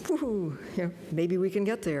 2020. Woo-hoo. Maybe we can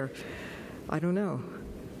get there. I don't know.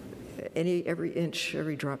 Every inch,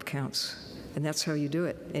 every drop counts, and that's how you do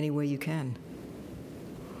it, any way you can.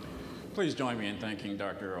 Please join me in thanking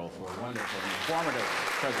Dr. Earle for a wonderful and informative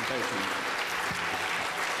presentation.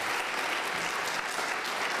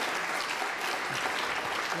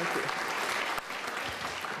 Thank you.